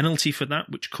penalty for that,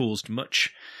 which caused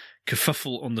much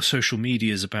kerfuffle on the social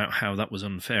medias about how that was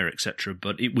unfair, etc.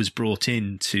 But it was brought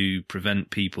in to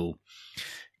prevent people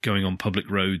going on public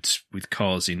roads with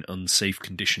cars in unsafe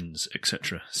conditions,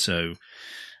 etc. So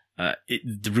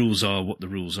the rules are what the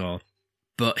rules are.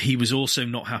 But he was also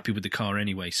not happy with the car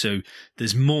anyway. So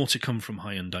there's more to come from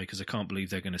Hyundai, because I can't believe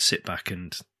they're going to sit back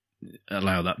and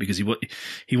allow that, because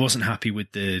he wasn't happy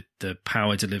with the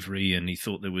power delivery, and he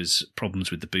thought there was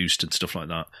problems with the boost and stuff like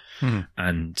that.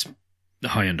 And the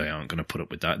Hyundai aren't going to put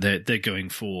up with that. They're going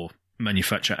for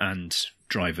manufacturer and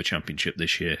driver championship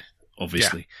this year,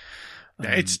 obviously.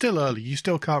 Yeah, it's still early. You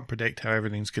still can't predict how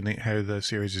how the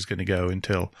series is going to go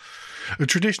until. The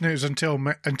tradition is until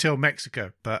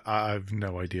Mexico, but I have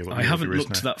no idea what. I haven't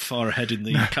looked that far ahead in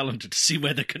the calendar to see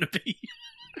where they're going to be.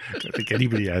 I don't think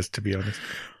anybody has, to be honest.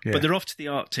 Yeah. But they're off to the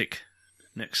Arctic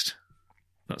next.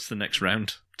 That's the next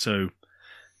round. So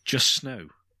just snow.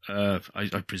 I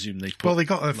presume they. Well, they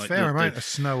got a fair amount of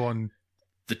snow on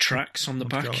the tracks on the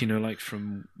back.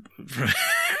 From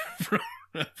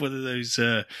what are those?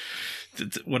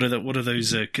 What are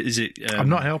those? Is it? I'm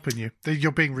not helping you.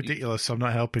 You're being ridiculous. I'm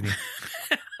not helping you.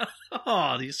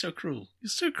 Oh, you're so cruel. You're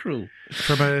so cruel.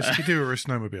 From a Skidoo or a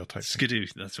snowmobile type. Skidoo.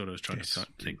 That's what I was trying to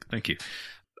think. Thank you.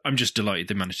 I'm just delighted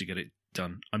they managed to get it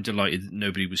done. I'm delighted that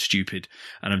nobody was stupid,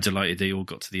 and I'm delighted they all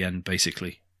got to the end,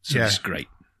 basically. So it's great.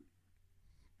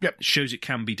 Yep. It shows it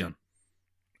can be done.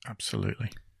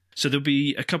 Absolutely. So there'll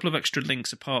be a couple of extra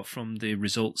links apart from the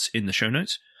results in the show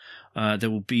notes. There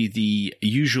will be the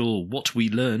usual What We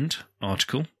Learned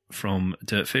article from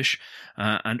Dirtfish,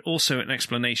 and also an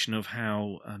explanation of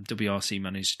how WRC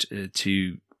managed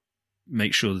to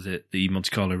make sure that the Monte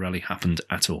Carlo Rally happened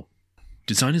at all.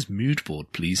 Designer's mood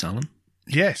board, please, Alan.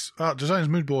 Yes, Designer's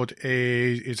mood board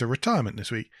is a retirement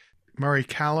this week. Murray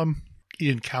Callum,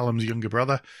 Ian Callum's younger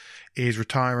brother, is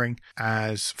retiring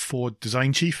as Ford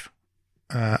design chief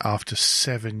after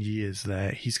 7 years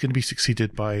there. He's going to be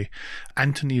succeeded by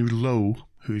Anthony Lowe,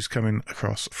 who's coming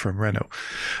across from Renault.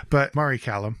 But Murray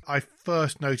Callum, I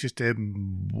first noticed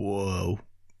him,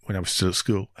 when I was still at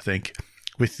school, I think,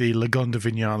 with the Lagonda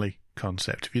Vignale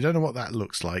concept. If you don't know what that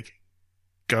looks like,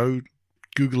 go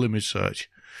Google image search.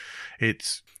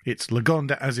 It's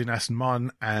Lagonda as in Aston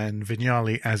Martin and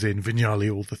Vignale as in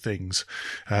Vignale all the things,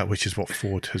 which is what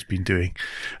Ford has been doing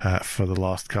for the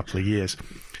last couple of years.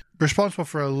 Responsible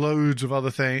for loads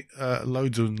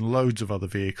and loads of other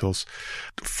vehicles,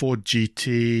 Ford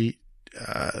GT,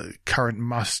 current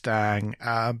Mustang,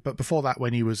 but before that,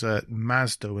 when he was at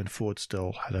Mazda, when Ford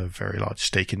still had a very large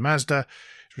stake in Mazda,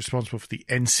 he's responsible for the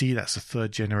NC, that's the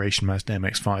third generation Mazda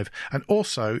MX-5, and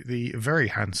also the very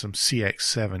handsome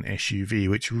CX-7 SUV,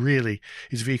 which really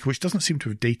is a vehicle which doesn't seem to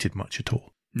have dated much at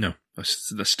all. No, that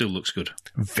still looks good.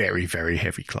 Very, very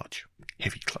heavy clutch.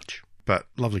 But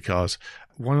lovely cars.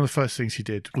 One of the first things he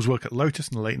did was work at Lotus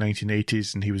in the late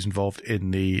 1980s, and he was involved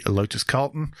in the Lotus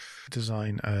Carlton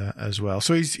design as well.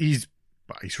 So he's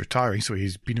retiring, so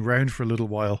he's been around for a little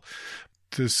while.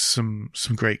 There's some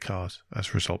great cars as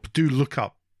a result. But do look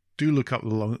up the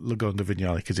Lagonda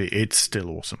Vignale, because it's still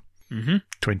awesome.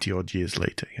 20 odd years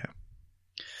later, yeah.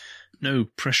 No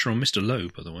pressure on Mr. Lowe,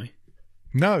 by the way.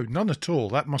 No, none at all.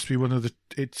 That must be one of the.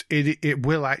 It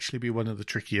will actually be one of the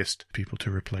trickiest people to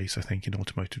replace, I think, in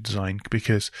automotive design,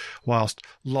 because whilst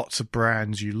lots of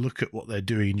brands, you look at what they're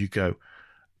doing and you go,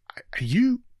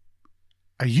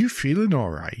 "Are you feeling all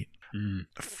right?"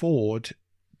 Ford's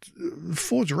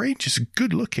range is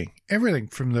good looking. Everything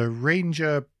from the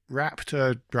Ranger,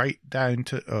 Raptor, right down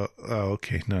to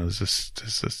okay, no, there's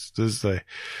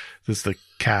the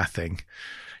car thing.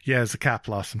 Yeah, there's the Car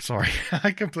Plus. I'm sorry, I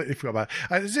completely forgot about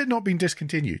it. Has it not been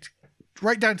discontinued?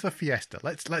 Right down to the Fiesta.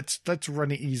 Let's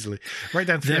run it easily. Right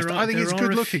down to the Fiesta. I think it's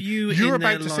good looking. You're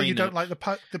about to say you don't like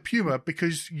the Puma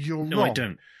because you're wrong. No, I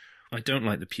don't. I don't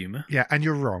like the Puma. Yeah, and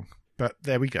you're wrong. But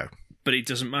there we go. But it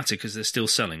doesn't matter because they're still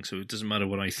selling, so it doesn't matter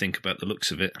what I think about the looks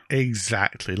of it.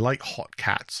 Exactly, like hot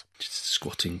cats. Just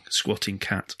a squatting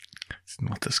cat. It's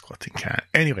not a squatting cat.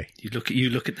 Anyway, you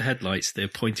look at the headlights; they're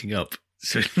pointing up.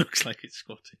 So it looks like it's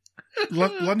squatting.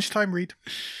 Lunchtime read.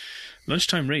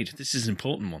 Lunchtime read. This is an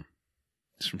important one.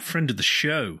 It's from friend of the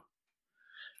show,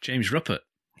 James Ruppert.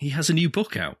 He has a new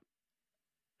book out,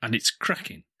 and it's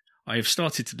cracking. I have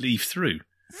started to leaf through.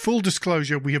 Full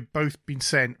disclosure, we have both been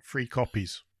sent free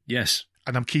copies. Yes.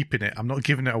 And I'm keeping it. I'm not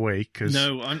giving it away because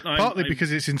partly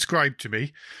because it's inscribed to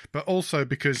me, but also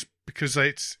because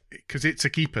it's a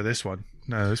keeper. This one,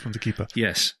 no, this one's a keeper.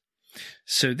 Yes.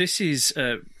 So this is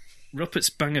Ruppert's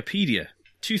Bangerpedia,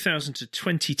 2000 to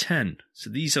 2010. So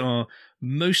these are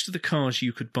most of the cars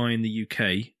you could buy in the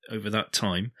UK over that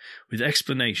time, with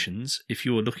explanations if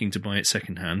you're looking to buy it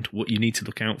secondhand, what you need to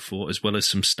look out for, as well as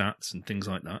some stats and things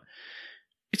like that.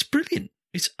 It's brilliant.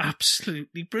 It's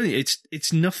absolutely brilliant.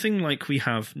 It's nothing like we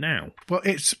have now. Well,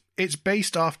 it's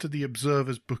based after the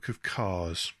Observer's Book of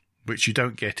Cars, which you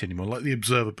don't get anymore, like the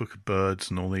Observer Book of Birds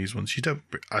and all these ones. You don't.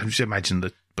 I just imagine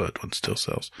the bird one still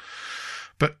sells.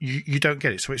 But you don't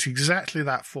get it. So it's exactly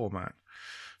that format.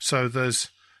 So there's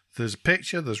a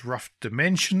picture, there's rough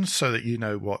dimensions so that you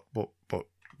know what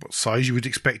size you would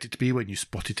expect it to be when you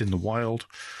spot it in the wild.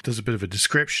 There's a bit of a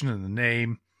description and the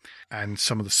name and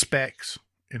some of the specs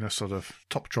in a sort of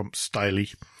top trump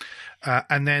styley.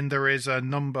 And then there is a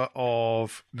number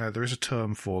of... No, there is a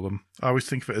term for them. I always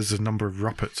think of it as a number of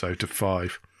Rupperts out of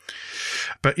 5.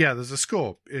 But yeah, there's a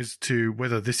score as to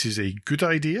whether this is a good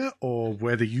idea or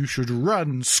whether you should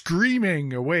run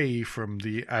screaming away from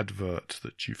the advert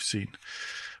that you've seen.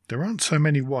 There aren't so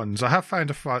many ones. I have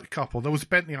found a couple. There was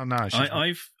Bentley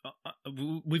Arnage.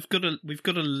 We've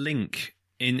got a link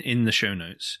in the show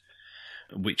notes,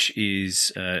 which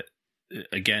is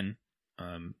again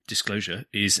disclosure,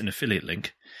 is an affiliate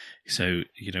link. So,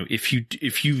 you know, if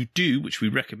you do, which we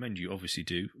recommend you obviously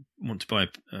do, want to buy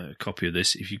a copy of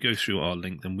this, if you go through our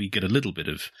link, then we get a little bit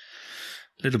of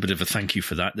a thank you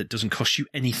for that. That doesn't cost you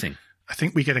anything. I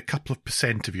think we get a couple of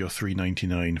 % of your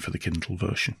 $3.99 for the Kindle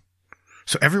version.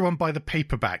 So everyone buy the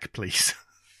paperback, please.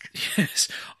 Yes,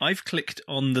 I've clicked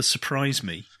on the surprise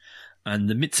me, and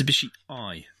the Mitsubishi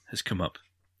Eye has come up.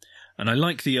 And I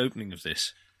like the opening of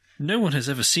this. No one has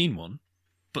ever seen one,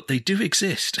 but they do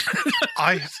exist.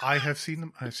 I have seen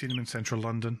them. I've seen them in central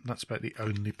London. That's about the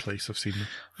only place I've seen them.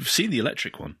 I've seen the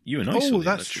electric one. You and I saw the electric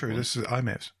that's true. one. This is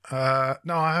IMEVs.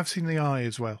 No, I have seen the Eye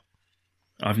as well.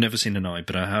 I've never seen an Eye,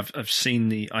 but I've seen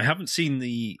the. I haven't seen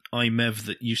the IMEV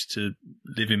that used to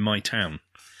live in my town.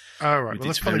 Oh, right. With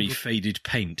its very faded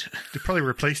paint. They probably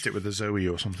replaced it with a Zoe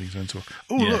or something sensible.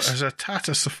 Oh, Yes. look, there's a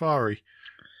Tata Safari.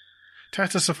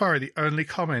 Tata Safari, the only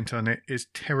comment on it is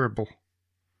terrible.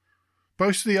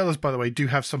 Most of the others, by the way, do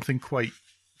have something quite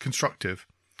constructive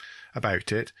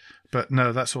about it. But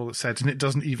no, that's all it said. And it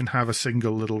doesn't even have a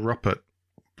single little ruppet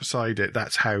beside it.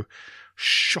 That's how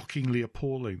shockingly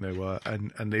appalling they were.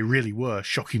 And they really were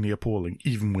shockingly appalling,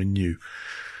 even when new.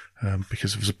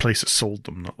 Because there was a place that sold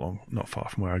them not far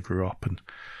from where I grew up, and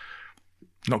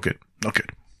not good.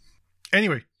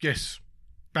 Anyway, yes,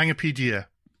 Bangerpedia,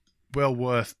 well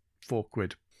worth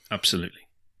 £4. Absolutely.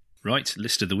 Right,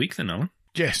 list of the week then, Alan.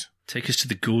 Yes. Take us to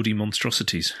the gaudy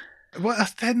monstrosities. Well,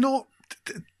 they're not.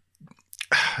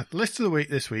 List of the week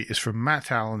this week is from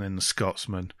Matt Allen in The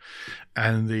Scotsman,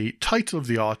 and the title of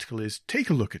the article is "Take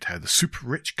a look at how the super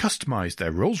rich customised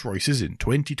their Rolls Royces in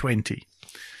 2020."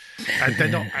 And they're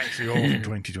not actually all from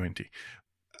 2020.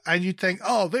 And you'd think,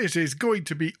 oh, this is going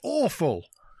to be awful.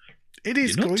 It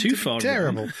is going to be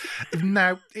terrible.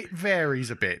 Now, it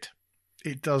varies a bit.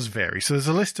 It does vary. So there's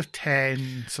a list of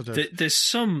 10 sort of... There's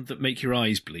some that make your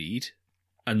eyes bleed,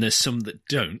 and there's some that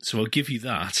don't, so I'll give you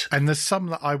that. And there's some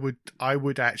that I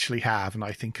would actually have and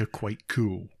I think are quite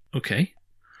cool. Okay.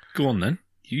 Go on then.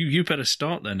 You better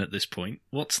start then at this point.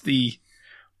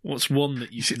 What's one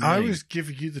that you can I name? was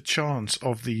giving you the chance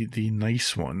of the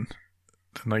nice one,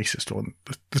 the nicest one.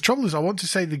 The trouble is I want to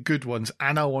say the good ones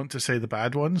and I want to say the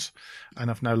bad ones, and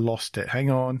I've now lost it.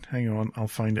 Hang on. I'll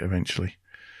find it eventually.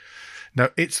 Now,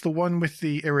 it's the one with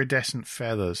the iridescent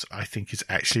feathers I think is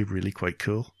actually really quite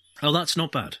cool. Oh, that's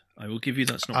not bad. I will give you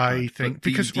that's not bad. I think, but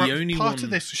because the only part one... of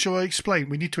this, shall I explain?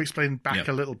 We need to explain back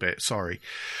a little bit, sorry.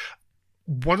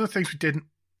 One of the things we didn't,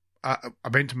 I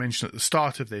meant to mention at the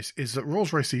start of this, is that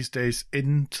Rolls-Royce these days,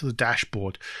 into the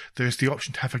dashboard, there's the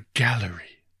option to have a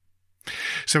gallery.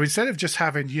 So instead of just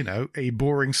having, a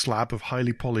boring slab of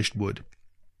highly polished wood,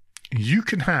 you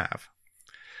can have,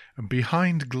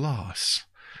 behind glass,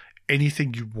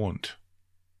 anything you want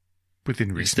within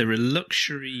reason. Is there a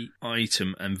luxury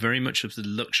item and very much of the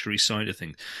luxury side of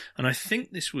things? And I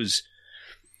think this was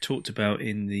talked about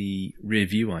in the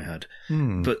review I had,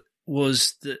 but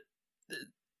was that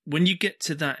when you get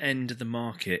to that end of the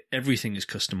market, everything is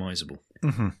customizable.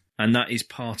 Mm-hmm. And that is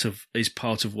part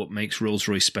of what makes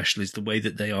Rolls-Royce special, is the way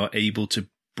that they are able to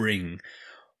bring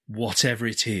whatever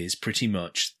it is, pretty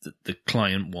much, that the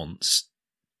client wants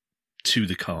to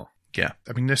the car. Yeah.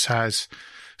 I mean, this has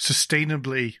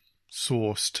sustainably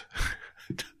sourced...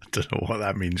 I don't know what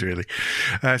that means, really.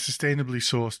 Sustainably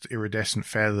sourced iridescent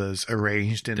feathers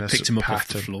arranged in a picked them up pattern. off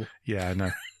the floor. Yeah, I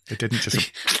know. They didn't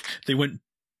just... They went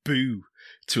boo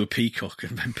to a peacock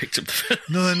and then picked up the feathers.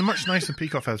 No, they're much nicer than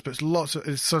peacock feathers, but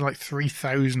it's sort of like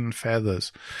 3,000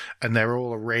 feathers, and they're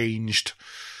all arranged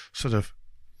sort of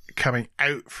coming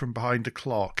out from behind the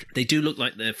clock. They do look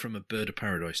like they're from a bird of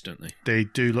paradise, don't they? They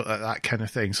do look like that kind of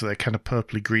thing, so they're kind of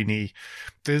purpley greeny.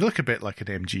 They look a bit like an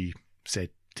MG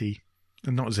ZT,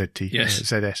 not ZT, yes.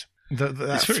 ZS.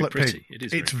 It's very pretty.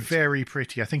 It's very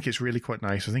pretty. I think it's really quite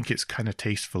nice. I think it's kind of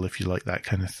tasteful if you like that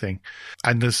kind of thing.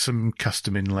 And there's some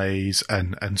custom inlays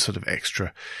and sort of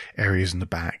extra areas in the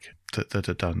back that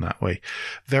are done that way.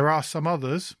 There are some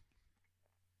others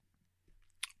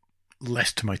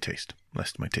less to my taste.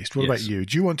 What about you?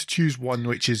 Do you want to choose one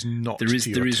which is not to your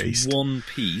taste? There is one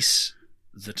piece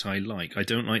that I like. I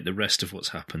don't like the rest of what's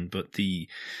happened, but the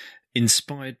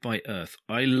Inspired by Earth.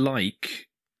 I like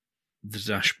the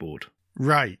dashboard.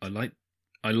 Right. I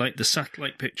like the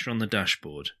satellite picture on the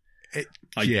dashboard.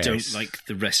 I don't like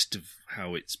the rest of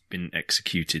how it's been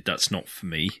executed. That's not for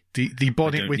me. The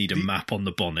bonnet, I don't need a map on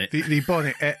the bonnet. The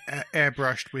bonnet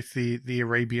airbrushed with the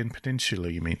Arabian Peninsula,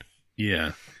 you mean?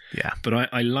 Yeah. Yeah. But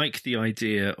I like the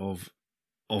idea of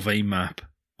a map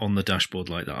on the dashboard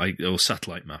like that, or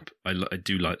satellite map. I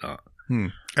do like that.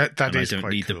 That is I don't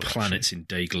quite need cool, the planets actually.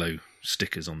 in Dayglow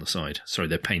stickers on the side. Sorry,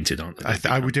 they're painted, aren't they?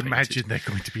 I would imagine they're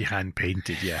going to be hand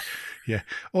painted. Yeah.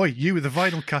 Oi, you with the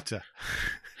vinyl cutter.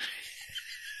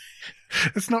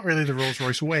 It's not really the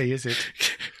Rolls-Royce way, is it?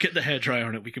 Get the hairdryer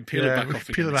on it. We can peel it back off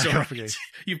again. Peel it back off again.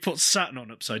 You put satin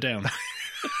on upside down.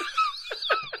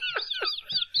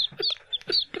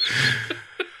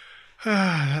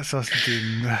 That's us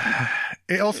doing.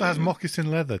 It also has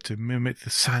moccasin leather to mimic the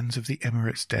sands of the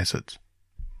Emirates desert.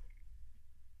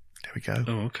 There we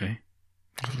go. Oh, okay.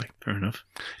 Lovely. Fair enough.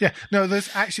 Yeah, no,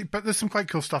 there's some quite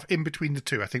cool stuff in between the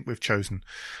two. I think we've chosen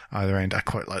either end. I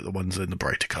quite like the ones in the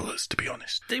brighter colours, to be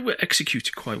honest. They were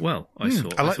executed quite well, I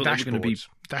thought. I like thought dashboards.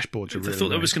 Dashboards are really I thought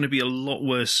that nice. was going to be a lot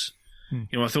worse. You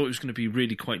know, I thought it was going to be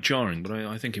really quite jarring, but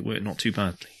I think it worked not too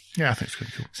badly. Yeah, I think it's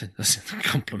pretty cool. So that's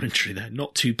complimentary there.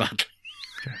 Not too badly.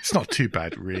 Yeah, it's not too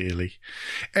bad, really.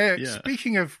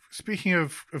 Speaking of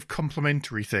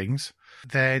complimentary things,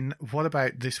 then what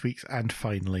about this week's And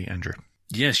Finally, Andrew?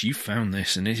 Yes, you found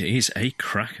this, and it is a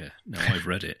cracker. Now I've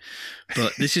read it.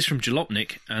 But this is from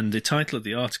Jalopnik, and the title of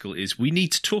the article is, "We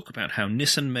need to talk about how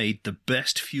Nissan made the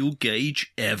best fuel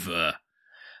gauge ever."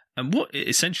 And what it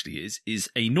essentially is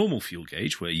a normal fuel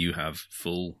gauge where you have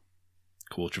full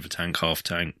quarter of a tank, half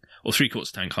tank, or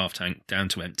 3/4 tank, half tank, down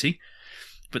to empty.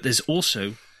 But there's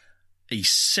also a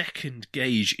second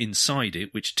gauge inside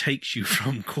it, which takes you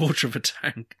from quarter of a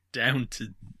tank down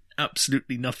to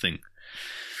absolutely nothing.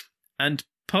 And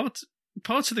part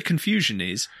of the confusion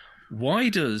is, why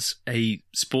does a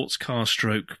sports car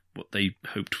stroke, what they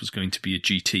hoped was going to be a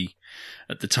GT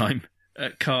at the time,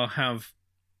 car have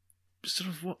sort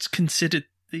of what's considered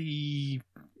the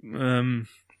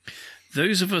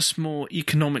those of us more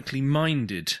economically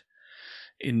minded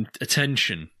in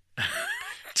attention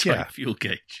type fuel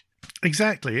gauge?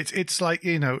 Exactly. It's like,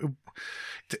 you know,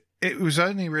 it was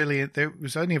only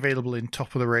available in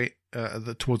top of the rate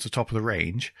towards the top of the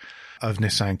range of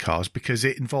Nissan cars because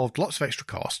it involved lots of extra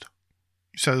cost.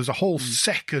 So there's a whole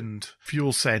second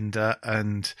fuel sender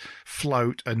and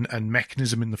float and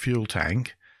mechanism in the fuel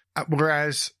tank.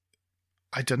 Whereas,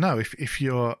 I don't know if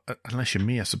you're, unless you're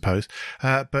me, I suppose,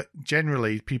 but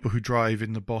generally people who drive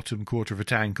in the bottom quarter of a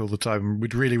tank all the time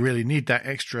would really, really need that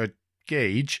extra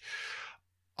gauge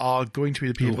are going to be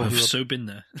the people who have been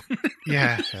there.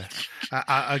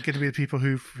 Are going to be the people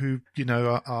who you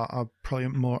know are probably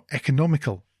more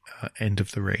economical end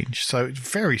of the range. So it's a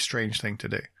very strange thing to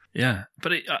do. Yeah,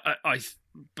 but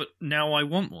but now I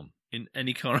want one in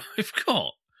any car I've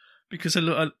got because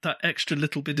that extra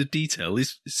little bit of detail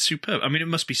is superb. I mean, it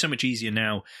must be so much easier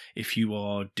now if you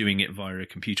are doing it via a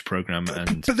computer program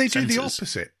and. But they do the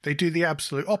opposite. They do the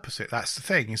absolute opposite. That's the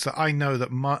thing. Is that I know that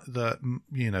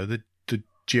the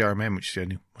GRMM, which is the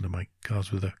only one of my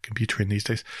cars with a computer in these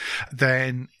days,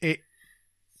 then it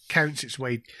counts its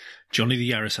way. Johnny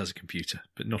the Yaris has a computer,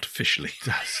 but not officially.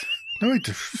 No, it's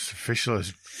official as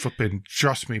flipping.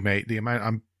 Trust me, mate. The amount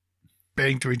I'm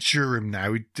paying to insure him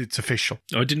now, it's official.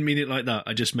 Oh, I didn't mean it like that.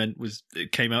 I just meant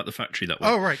it came out the factory that way.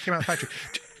 Oh, right, came out the factory.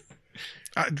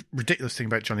 Ridiculous thing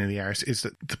about Johnny the Yaris is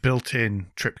that the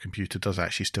built-in trip computer does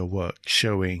actually still work,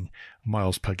 showing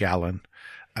miles per gallon.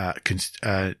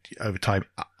 Over time.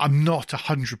 I'm not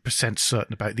 100%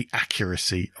 certain about the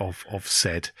accuracy of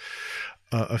said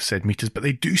meters, but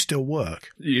they do still work.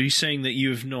 Are you saying that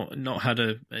you have not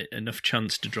had enough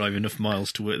chance to drive enough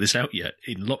miles to work this out yet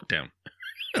in lockdown?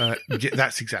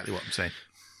 That's exactly what I'm saying.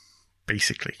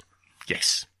 Basically,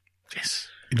 yes.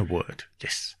 In a word,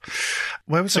 yes.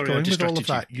 Where was I going with all of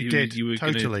that? You did. You were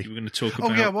totally. You were going to talk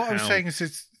about. Oh yeah, what I was saying is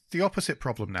it's the opposite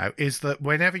problem now. Is that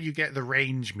whenever you get the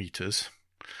range meters,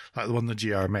 like the one the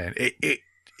GRMN, it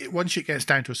once it gets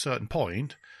down to a certain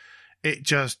point, it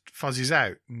just fuzzes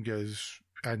out and goes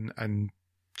and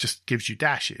just gives you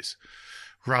dashes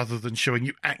rather than showing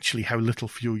you actually how little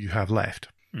fuel you have left.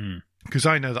 Because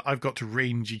I know that I've got to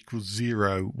range equals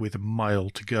 0 with a mile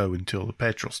to go until the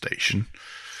petrol station,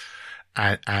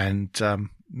 and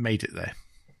made it there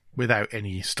without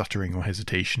any stuttering or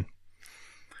hesitation.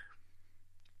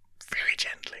 Very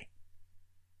gently.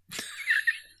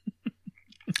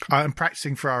 I'm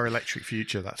practicing for our electric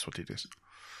future. That's what it is.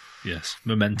 Yes,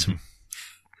 momentum.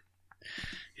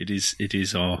 It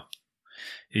is our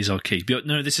key. But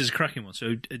no, this is a cracking one.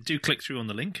 So do click through on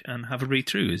the link and have a read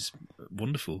through. It's a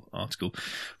wonderful article.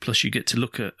 Plus, you get to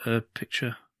look at a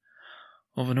picture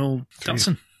of an old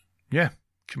Datsun. Yeah,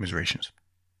 commiserations.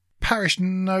 Parish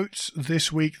notes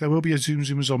this week. There will be a Zoom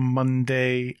Zoomers on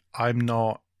Monday. I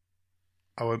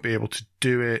won't be able to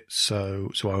do it, so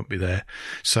I won't be there.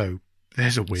 So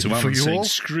there's a win for you all.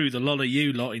 Screw the lot of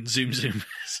you lot in Zoom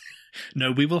Zoomers.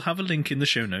 No, we will have a link in the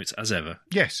show notes as ever.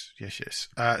 Yes.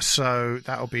 So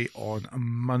that'll be on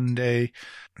Monday.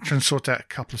 I'm trying to sort out a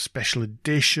couple of special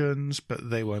editions, but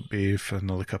they won't be for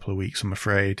another couple of weeks, I'm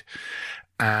afraid.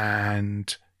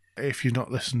 And if you've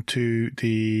not listened to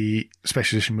the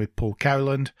special edition with Paul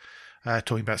Cowland,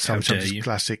 talking about Sam Thompson's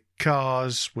classic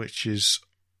cars, which is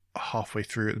halfway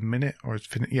through at the minute,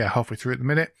 halfway through at the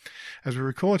minute as we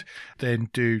record, then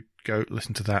do go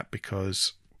listen to that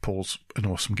because Paul's an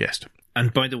awesome guest.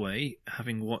 And by the way,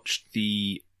 having watched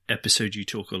the episode you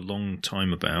talk a long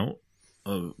time about,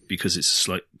 because it's a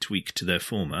slight tweak to their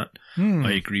format,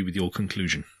 I agree with your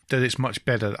conclusion. That it's much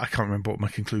better. I can't remember what my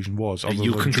conclusion was.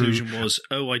 Your conclusion was,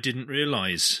 I didn't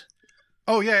realise.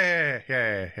 Oh, yeah.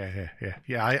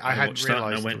 I hadn't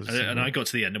realised. And I got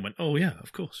to the end and went, oh, yeah,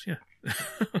 of course, yeah.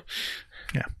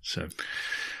 Yeah. So,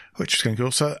 which is going to go.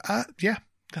 So, yeah.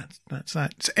 That's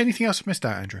that. Is anything else I've missed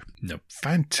out, Andrew? No.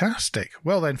 Fantastic.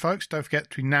 Well then, folks, don't forget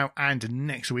between now and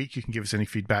next week, you can give us any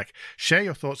feedback. Share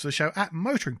your thoughts of the show at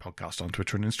Motoring Podcast on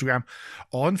Twitter and Instagram,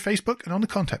 on Facebook, and on the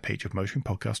contact page of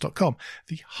motoringpodcast.com,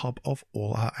 the hub of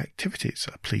all our activities.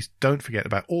 Please don't forget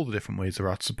about all the different ways there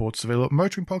are to support us available at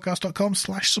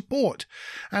motoringpodcast.com/support.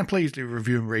 And please leave a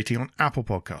review and rating on Apple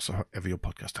Podcasts or however your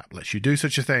podcast app lets you do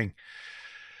such a thing.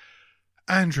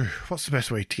 Andrew, what's the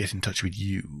best way to get in touch with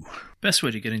you? Best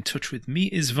way to get in touch with me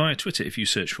is via Twitter. If you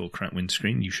search for Crack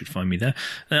Windscreen, you should find me there.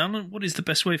 Alan, what is the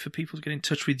best way for people to get in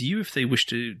touch with you if they wish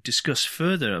to discuss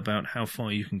further about how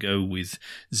far you can go with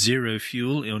zero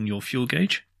fuel on your fuel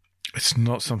gauge? It's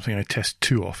not something I test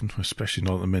too often, especially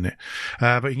not at the minute.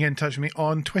 But you can get in touch with me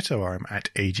on Twitter, where I'm at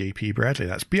AJP Bradley.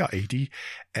 That's BRADLEY.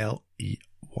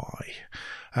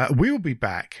 We will be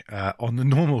back on the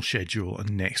normal schedule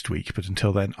next week, but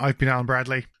until then, I've been Alan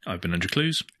Bradley. I've been Andrew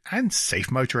Clues. And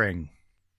safe motoring.